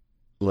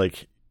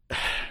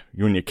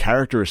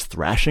character is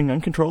thrashing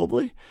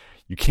uncontrollably,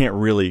 you can't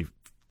really,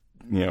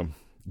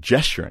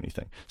 gesture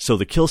anything. So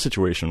the kill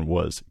situation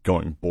was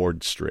going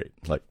board straight,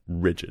 like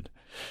rigid,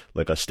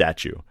 like a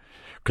statue,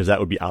 because that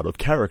would be out of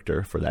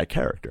character for that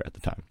character at the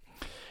time.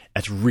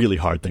 That's a really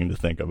hard thing to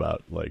think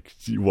about, like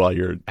while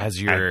you're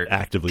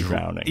actively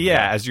drowning.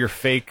 Yeah, as you're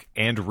fake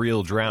and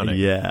real drowning.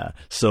 Yeah.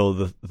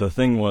 So the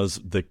thing was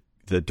the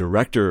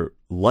director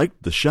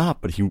liked the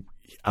shot, but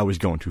I was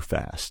going too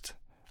fast.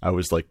 I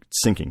was like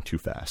sinking too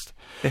fast.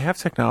 They have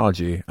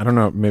technology. I don't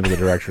know. Maybe the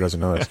director doesn't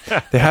know this.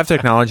 They have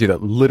technology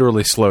that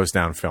literally slows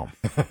down film.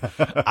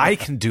 I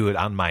can do it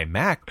on my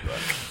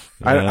MacBook.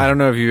 I don't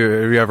know if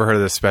you ever heard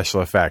of this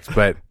special effect,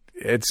 but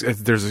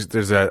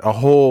there's a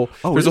whole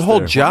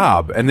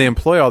job, and they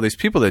employ all these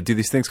people that do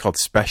these things called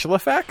special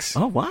effects.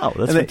 Oh wow,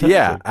 that's fantastic.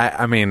 Yeah.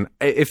 I mean,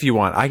 if you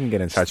want, I can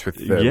get in touch with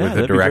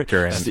the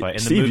director. And in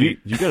Steve, the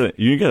movie,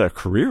 you got a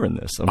career in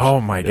this.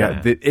 Oh my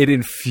god, it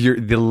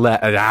infuriates.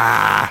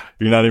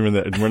 You're not even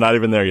there. We're not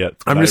even there yet.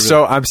 I'm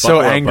so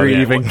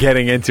angry even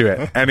getting into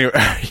it. Anyway,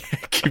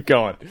 keep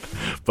going.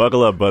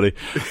 Buckle up, buddy.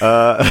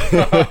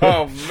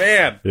 Oh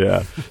man.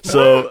 Yeah.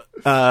 So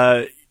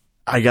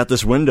I got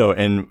this window,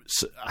 and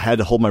I had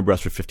to hold my breath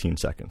for 15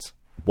 seconds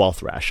while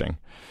thrashing.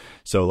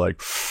 So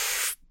like,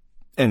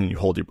 and then you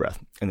hold your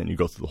breath, and then you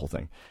go through the whole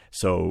thing.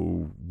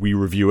 So we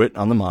review it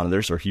on the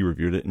monitors, or he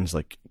reviewed it, and he's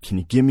like, "Can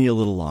you give me a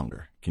little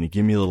longer? Can you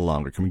give me a little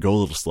longer? Can we go a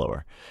little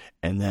slower?"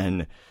 And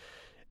then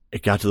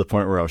it got to the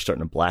point where I was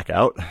starting to black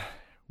out,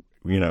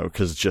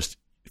 because just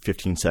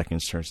 15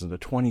 seconds turns into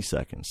 20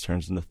 seconds,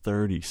 turns into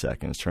 30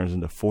 seconds, turns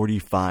into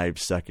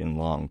 45-second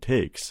long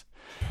takes.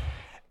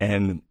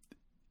 And,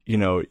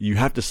 you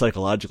have to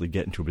psychologically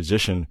get into a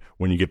position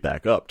when you get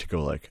back up to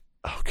go like,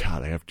 oh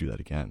God, I have to do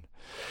that again.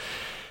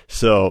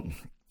 So,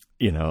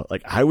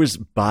 like I was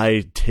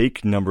by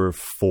take number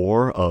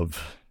 4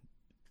 of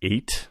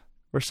 8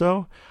 or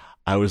so,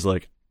 I was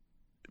like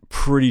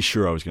pretty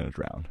sure I was going to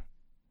drown.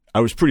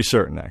 I was pretty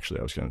certain actually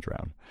I was going to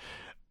drown.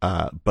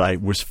 But I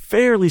was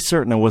fairly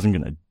certain I wasn't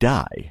going to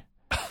die.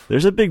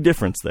 There's a big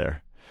difference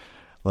there.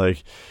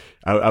 Like,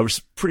 I was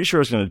pretty sure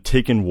I was going to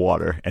take in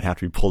water and have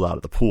to be pulled out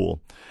of the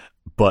pool.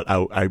 But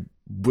I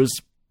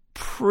was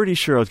pretty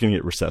sure I was going to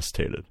get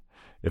resuscitated,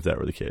 if that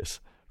were the case.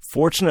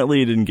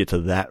 Fortunately, it didn't get to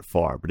that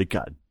far, but it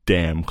got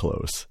damn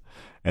close.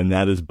 And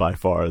that is by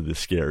far the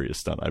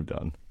scariest stunt I've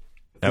done.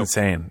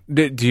 Insane.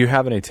 Do you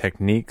have any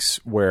techniques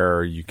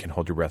where you can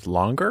hold your breath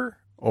longer,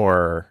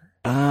 or...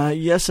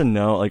 Yes and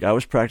no. Like I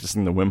was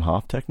practicing the Wim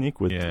Hof technique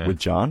with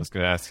John. I was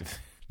going to ask.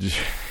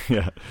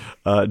 Yeah.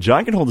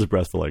 John can hold his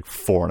breath for like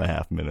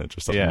 4.5 minutes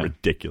or something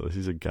ridiculous.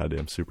 He's a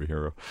goddamn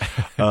superhero.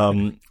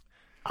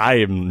 I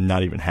am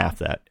not even half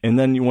that. And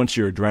then once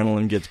your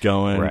adrenaline gets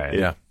going,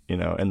 right?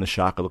 And the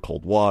shock of the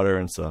cold water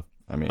and stuff.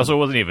 I mean, also it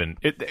wasn't even.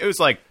 It was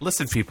like,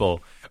 listen,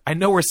 people. I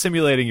know we're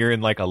simulating you're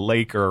in like a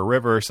lake or a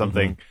river or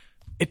something. Mm-hmm.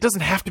 It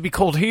doesn't have to be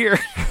cold here.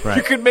 Right.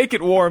 You could make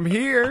it warm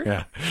here.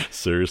 Yeah.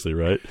 Seriously,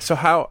 right? So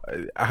how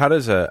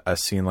does a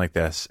scene like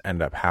this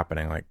end up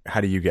happening? Like,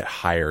 how do you get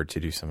hired to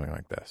do something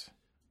like this?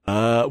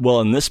 Well,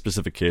 in this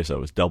specific case, I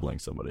was doubling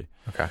somebody.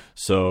 Okay.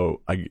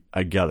 So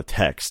I got a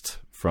text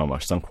from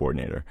our stunt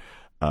coordinator,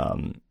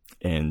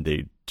 and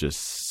they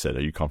just said,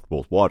 "Are you comfortable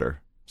with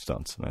water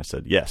stunts?" And I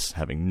said, "Yes,"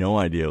 having no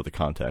idea of the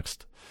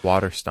context.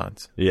 Water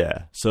stunts.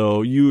 Yeah.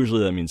 So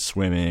usually that means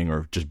swimming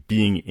or just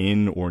being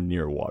in or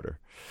near water.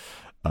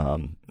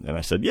 And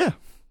I said, yeah.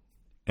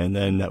 And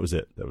then that was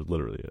it. That was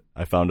literally it.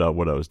 I found out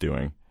what I was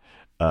doing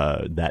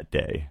that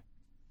day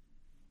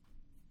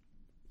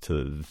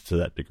to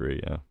that degree,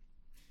 yeah.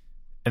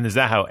 And is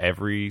that how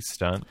every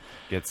stunt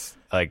gets,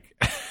 like...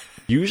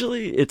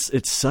 Usually it's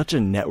such a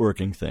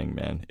networking thing,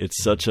 man.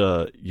 It's such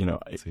a,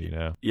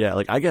 Yeah,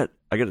 like I got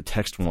a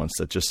text once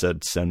that just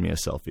said, "Send me a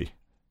selfie."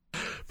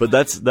 But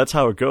that's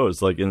how it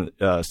goes. Like,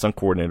 stunt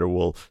coordinator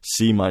will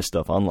see my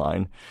stuff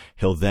online.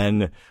 He'll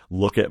then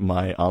look at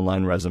my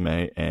online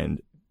resume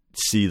and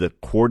see the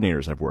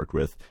coordinators I've worked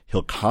with.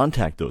 He'll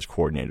contact those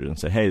coordinators and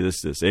say, "Hey,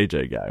 this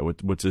AJ guy.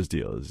 What's his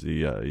deal? Is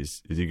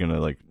he gonna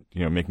like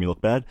make me look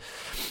bad?"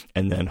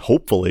 And then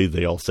hopefully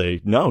they all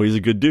say, "No, he's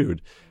a good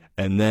dude."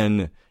 And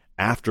then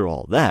after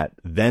all that,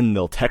 then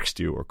they'll text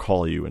you or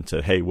call you and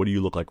say, "Hey, what do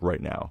you look like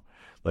right now?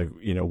 Like,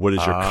 what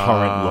is your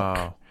current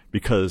look?"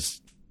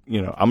 Because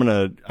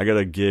I got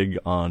a gig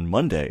on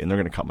Monday and they're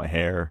going to cut my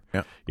hair.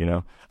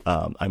 Yeah.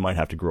 I might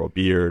have to grow a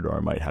beard or I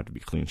might have to be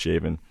clean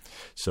shaven.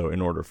 So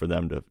in order for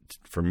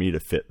for me to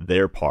fit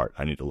their part,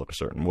 I need to look a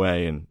certain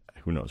way. And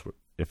who knows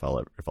if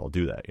I'll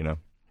do that,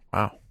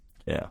 Wow.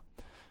 Yeah.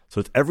 So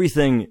it's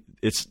everything.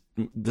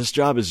 This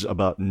job is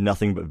about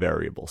nothing but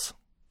variables.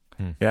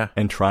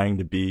 and trying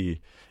to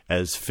be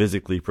as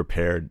physically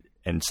prepared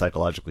and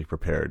psychologically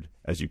prepared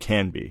as you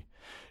can be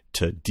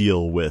to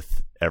deal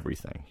with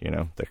everything,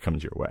 that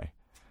comes your way.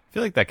 I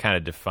feel like that kind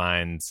of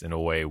defines in a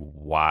way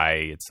why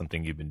it's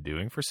something you've been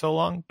doing for so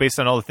long, based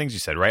on all the things you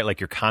said, right?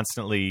 Like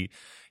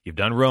you've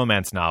done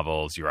romance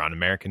novels, you were on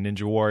American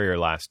Ninja Warrior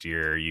last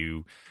year,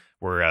 you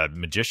were a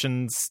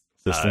magician's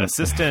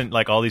assistant,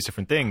 like all these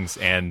different things.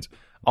 And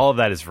all of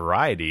that is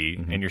variety.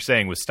 And you're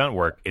saying with stunt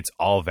work, it's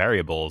all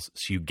variables.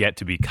 So you get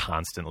to be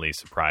constantly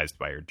surprised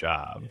by your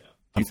job.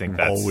 I'm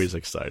always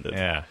excited.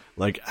 Yeah.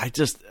 Like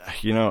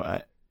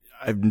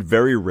I've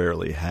very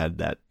rarely had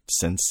that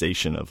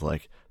sensation of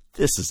like,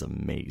 this is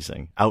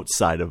amazing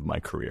outside of my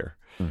career.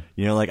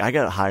 Like I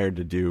got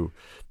hired to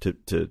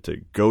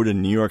go to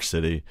New York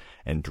City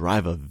and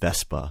drive a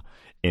Vespa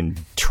in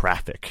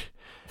traffic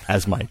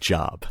as my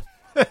job.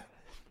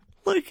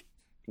 Like,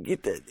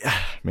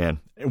 man,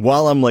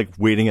 while I'm like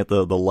waiting at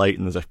the light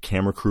and there's a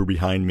camera crew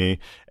behind me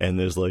and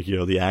there's like,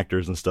 the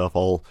actors and stuff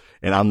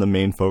and I'm the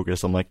main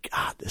focus. I'm like,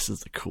 God, this is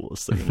the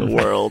coolest thing in the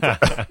world.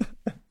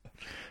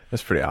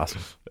 That's pretty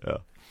awesome. Yeah.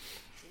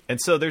 And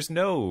so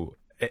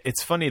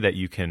it's funny that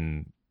you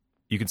can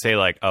say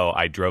like, oh,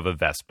 I drove a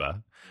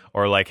Vespa,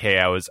 or like, hey,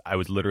 I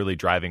was literally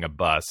driving a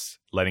bus,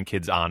 letting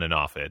kids on and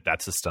off it.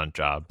 That's a stunt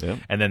job. Yeah.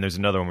 And then there's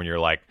another one when you're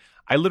like,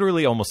 I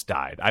literally almost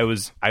died. I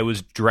was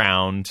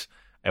drowned.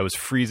 I was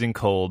freezing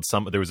cold.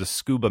 There was a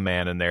scuba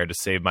man in there to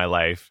save my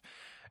life.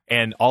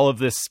 And all of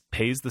this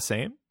pays the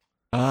same?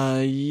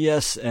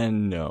 Yes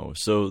and no.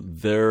 So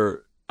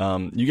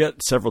you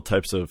get several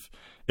types of,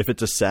 if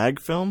it's a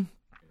SAG film,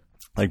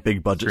 like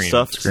big budget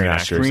stuff,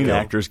 Screen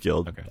Actors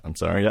Guild. Okay. I'm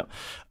sorry.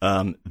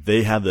 Yeah.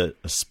 They have a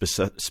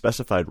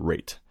specified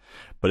rate,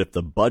 but if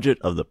the budget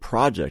of the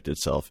project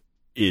itself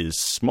is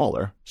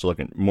smaller, so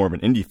like more of an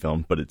indie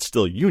film, but it's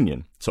still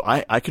union. So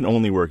I can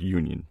only work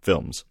union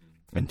films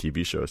and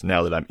TV shows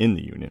now that I'm in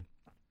the union.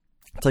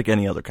 It's like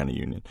any other kind of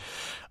union.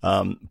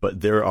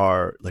 But there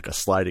are like a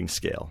sliding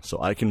scale.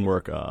 So I can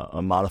work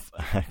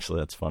actually,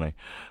 that's funny.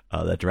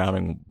 That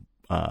drowning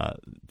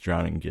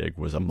gig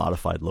was a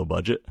modified low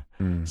budget.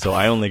 So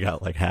I only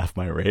got like half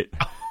my rate.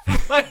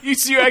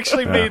 You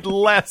actually made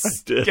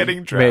less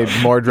getting drowned.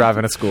 Made more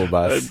driving a school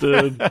bus. I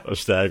did.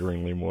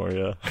 Staggeringly more,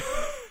 yeah.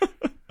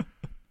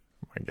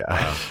 My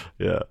God.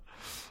 Yeah.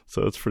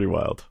 So it's pretty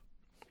wild.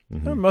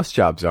 Most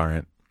jobs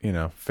aren't,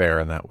 fair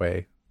in that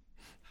way.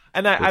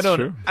 And I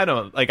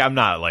don't like, I'm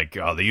not like,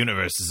 oh, the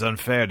universe is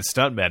unfair to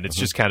stuntmen. It's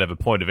just kind of a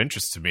point of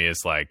interest to me.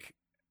 It's like,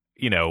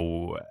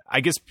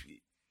 I guess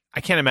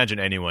I can't imagine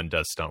anyone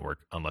does stunt work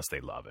unless they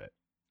love it.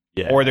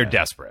 Yeah. Or they're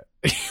desperate.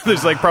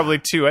 There's like probably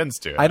two ends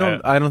to it. I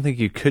don't think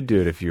you could do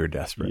it if you were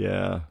desperate.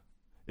 Yeah.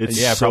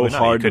 It's so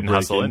hard to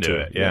break into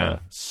it. Yeah.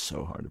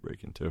 So hard to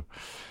break into.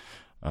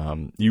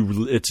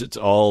 It's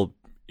all,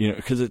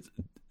 because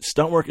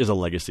stunt work is a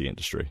legacy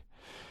industry.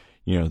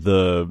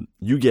 You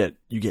get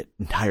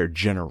entire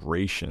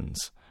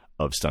generations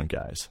of stunt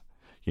guys.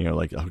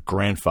 Like a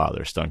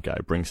grandfather stunt guy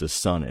brings his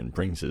son in,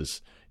 brings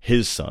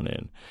his son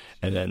in,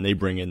 and then they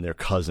bring in their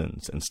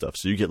cousins and stuff.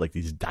 So you get like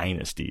these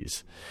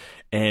dynasties.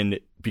 And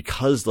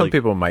because some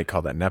people might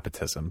call that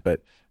nepotism,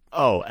 but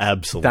oh,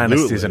 absolutely,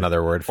 dynasty is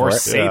another word for or it.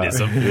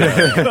 sadism.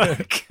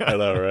 Yeah. I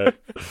know, right?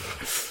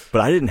 But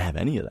I didn't have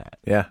any of that.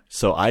 Yeah.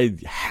 So I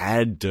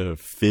had to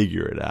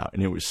figure it out,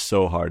 and it was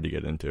so hard to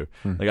get into.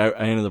 Like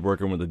I ended up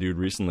working with a dude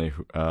recently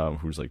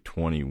who's like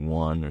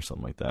 21 or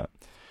something like that.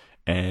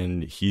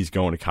 And he's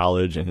going to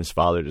college, and his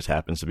father just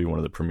happens to be one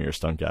of the premier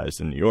stunt guys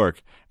in New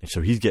York. And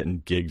so he's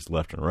getting gigs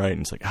left and right.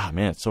 And it's like,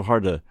 man, it's so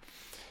hard to.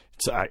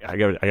 I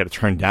got to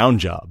turn down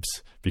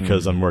jobs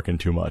because I'm working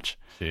too much.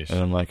 Sheesh. And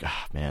I'm like,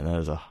 man,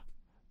 that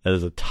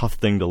is a tough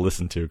thing to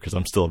listen to because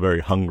I'm still a very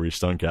hungry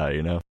stunt guy,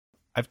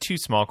 I have two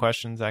small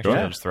questions actually.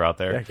 I'll just throw out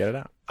there. Yeah, get it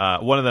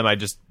out. One of them,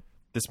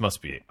 this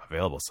must be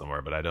available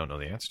somewhere, but I don't know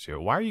the answer to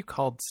it. Why are you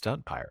called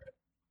Stunt Pirate?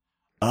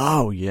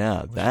 Oh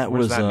yeah,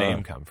 where does that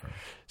name come from?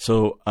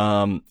 So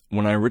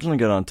when I originally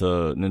got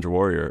onto Ninja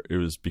Warrior, it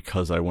was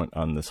because I went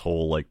on this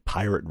whole like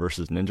pirate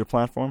versus ninja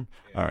platform.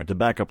 Yeah. All right, to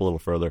back up a little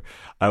further,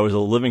 I was a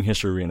living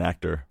history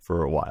reenactor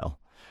for a while.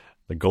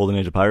 The Golden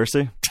Age of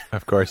Piracy.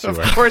 Of course you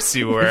were. Of course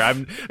you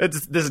were.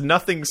 There's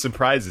nothing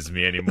surprises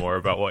me anymore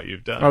about what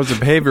you've done. I was a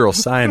behavioral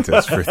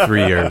scientist for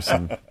 3 years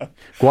in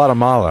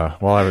Guatemala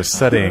while I was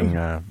studying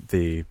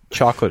the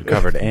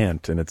chocolate-covered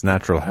ant in its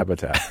natural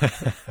habitat.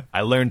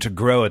 I learned to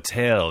grow a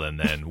tail, and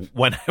then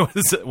when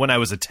I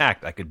was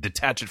attacked, I could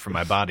detach it from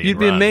my body. You'd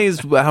be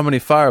amazed how many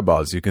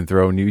fireballs you can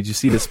throw when you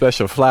just eat a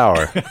special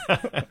flower.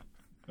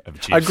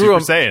 I grew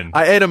up.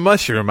 I ate a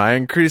mushroom. I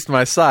increased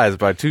my size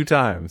by 2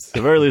 times. At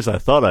the very least, I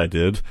thought I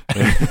did.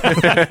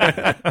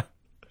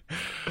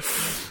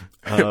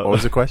 What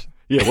was the question?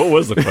 Yeah, what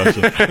was the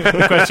question?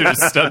 The question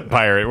is Stunt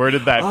Pirate. Where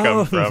did that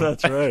come from?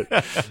 That's right.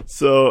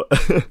 So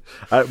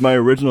my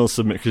original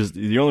submit, because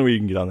the only way you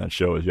can get on that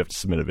show is you have to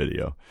submit a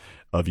video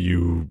of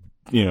you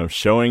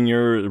showing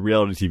your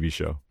reality TV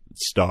show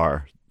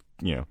star,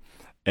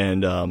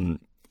 and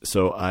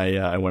so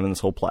I went on this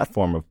whole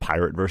platform of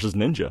pirate versus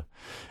ninja.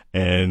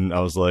 And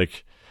I was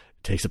like,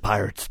 takes a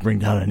pirate to bring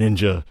down a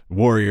ninja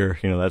warrior,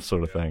 that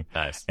sort of thing.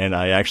 Nice. And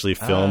I actually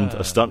filmed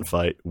a stunt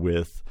fight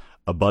with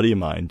a buddy of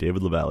mine,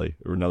 David LaValle,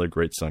 or another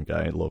great stunt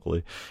guy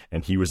locally,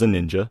 and he was a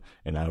ninja,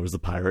 and I was the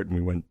pirate,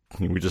 and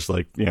we just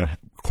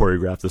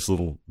choreographed this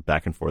little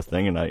back and forth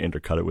thing, and I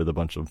intercut it with a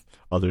bunch of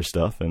other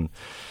stuff, and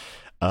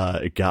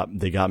they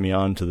got me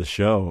on to the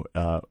show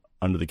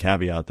under the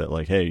caveat that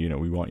like, hey,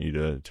 we want you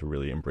to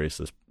really embrace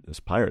this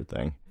pirate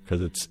thing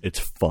because it's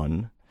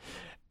fun.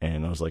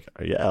 And I was like,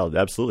 yeah,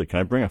 absolutely. Can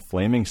I bring a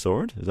flaming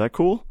sword? Is that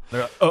cool?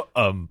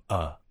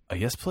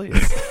 Yes,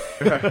 please.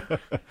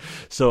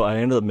 So I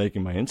ended up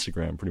making my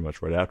Instagram pretty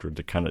much right after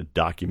to kind of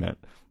document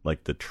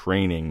like the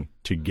training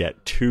to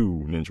get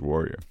to Ninja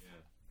Warrior.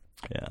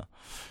 Yeah.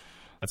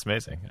 That's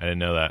amazing. I didn't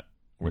know that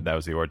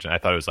was the origin. I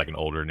thought it was like an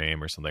older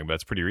name or something, but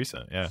it's pretty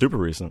recent. Yeah. Super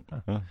recent.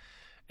 Yeah.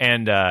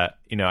 And,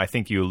 I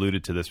think you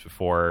alluded to this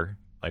before,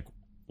 like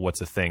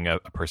what's a thing a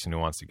person who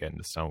wants to get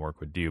into stunt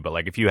work would do. But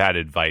like if you had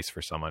advice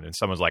for someone and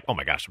someone's like, oh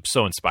my gosh, I'm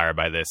so inspired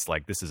by this.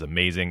 Like, this is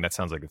amazing. That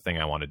sounds like the thing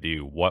I want to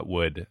do. What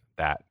would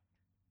that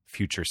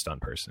future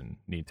stunt person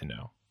need to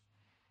know?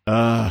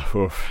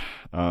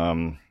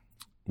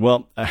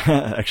 Well,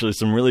 actually,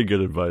 some really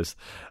good advice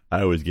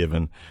I was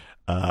given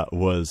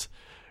was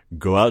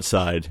go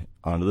outside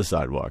onto the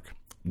sidewalk,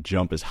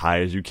 jump as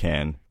high as you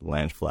can,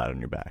 land flat on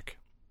your back.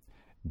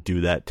 Do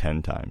that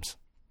 10 times.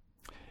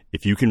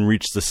 If you can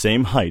reach the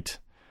same height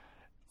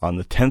on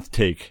the 10th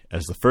take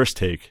as the first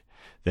take,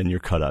 then you're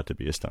cut out to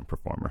be a stunt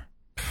performer.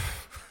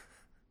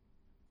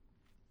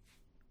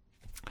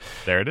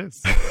 There it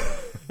is.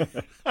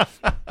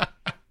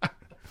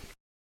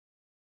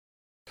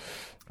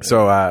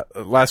 So,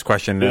 last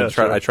question. Yeah,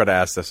 I try to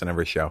ask this in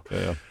every show.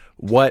 Yeah.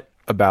 What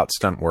about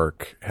stunt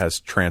work has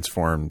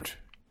transformed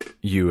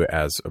you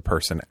as a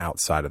person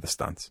outside of the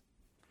stunts?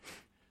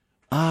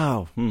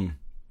 I'd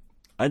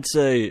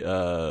say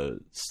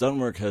stunt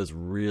work has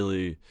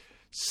really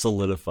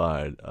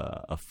solidified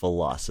a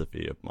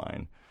philosophy of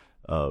mine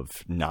of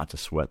not to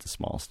sweat the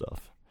small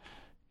stuff.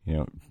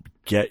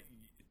 Get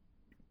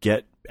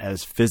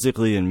as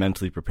physically and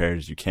mentally prepared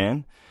as you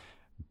can,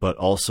 but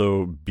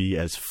also be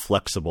as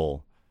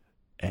flexible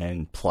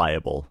and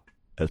pliable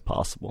as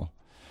possible.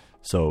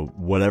 So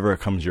whatever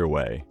comes your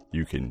way,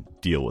 you can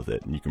deal with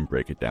it and you can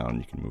break it down and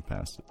you can move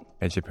past it.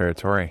 AJ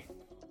Paratore,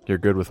 you're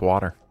good with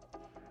water.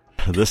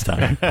 This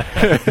time.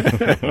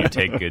 You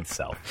take good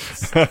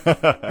selfies.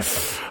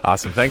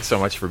 Awesome. Thanks so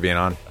much for being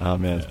on. Oh,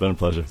 man, it's been a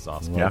pleasure. It's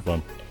awesome. A lot of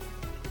fun.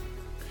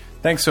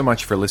 Thanks so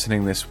much for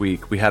listening this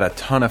week. We had a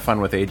ton of fun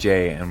with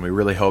AJ, and we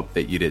really hope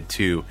that you did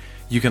too.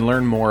 You can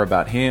learn more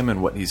about him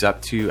and what he's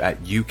up to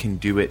at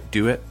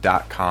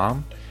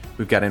youcandoitdoit.com.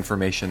 We've got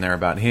information there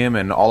about him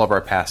and all of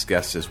our past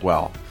guests as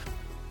well.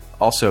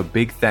 Also,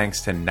 big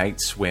thanks to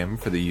Night Swim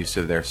for the use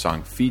of their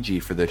song Fiji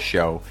for this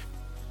show.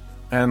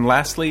 And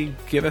lastly,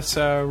 give us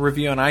a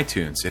review on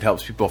iTunes. It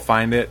helps people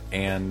find it,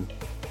 and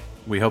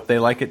we hope they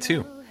like it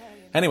too.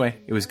 Anyway,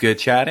 it was good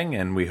chatting,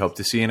 and we hope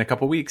to see you in a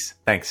couple weeks.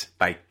 Thanks.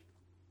 Bye.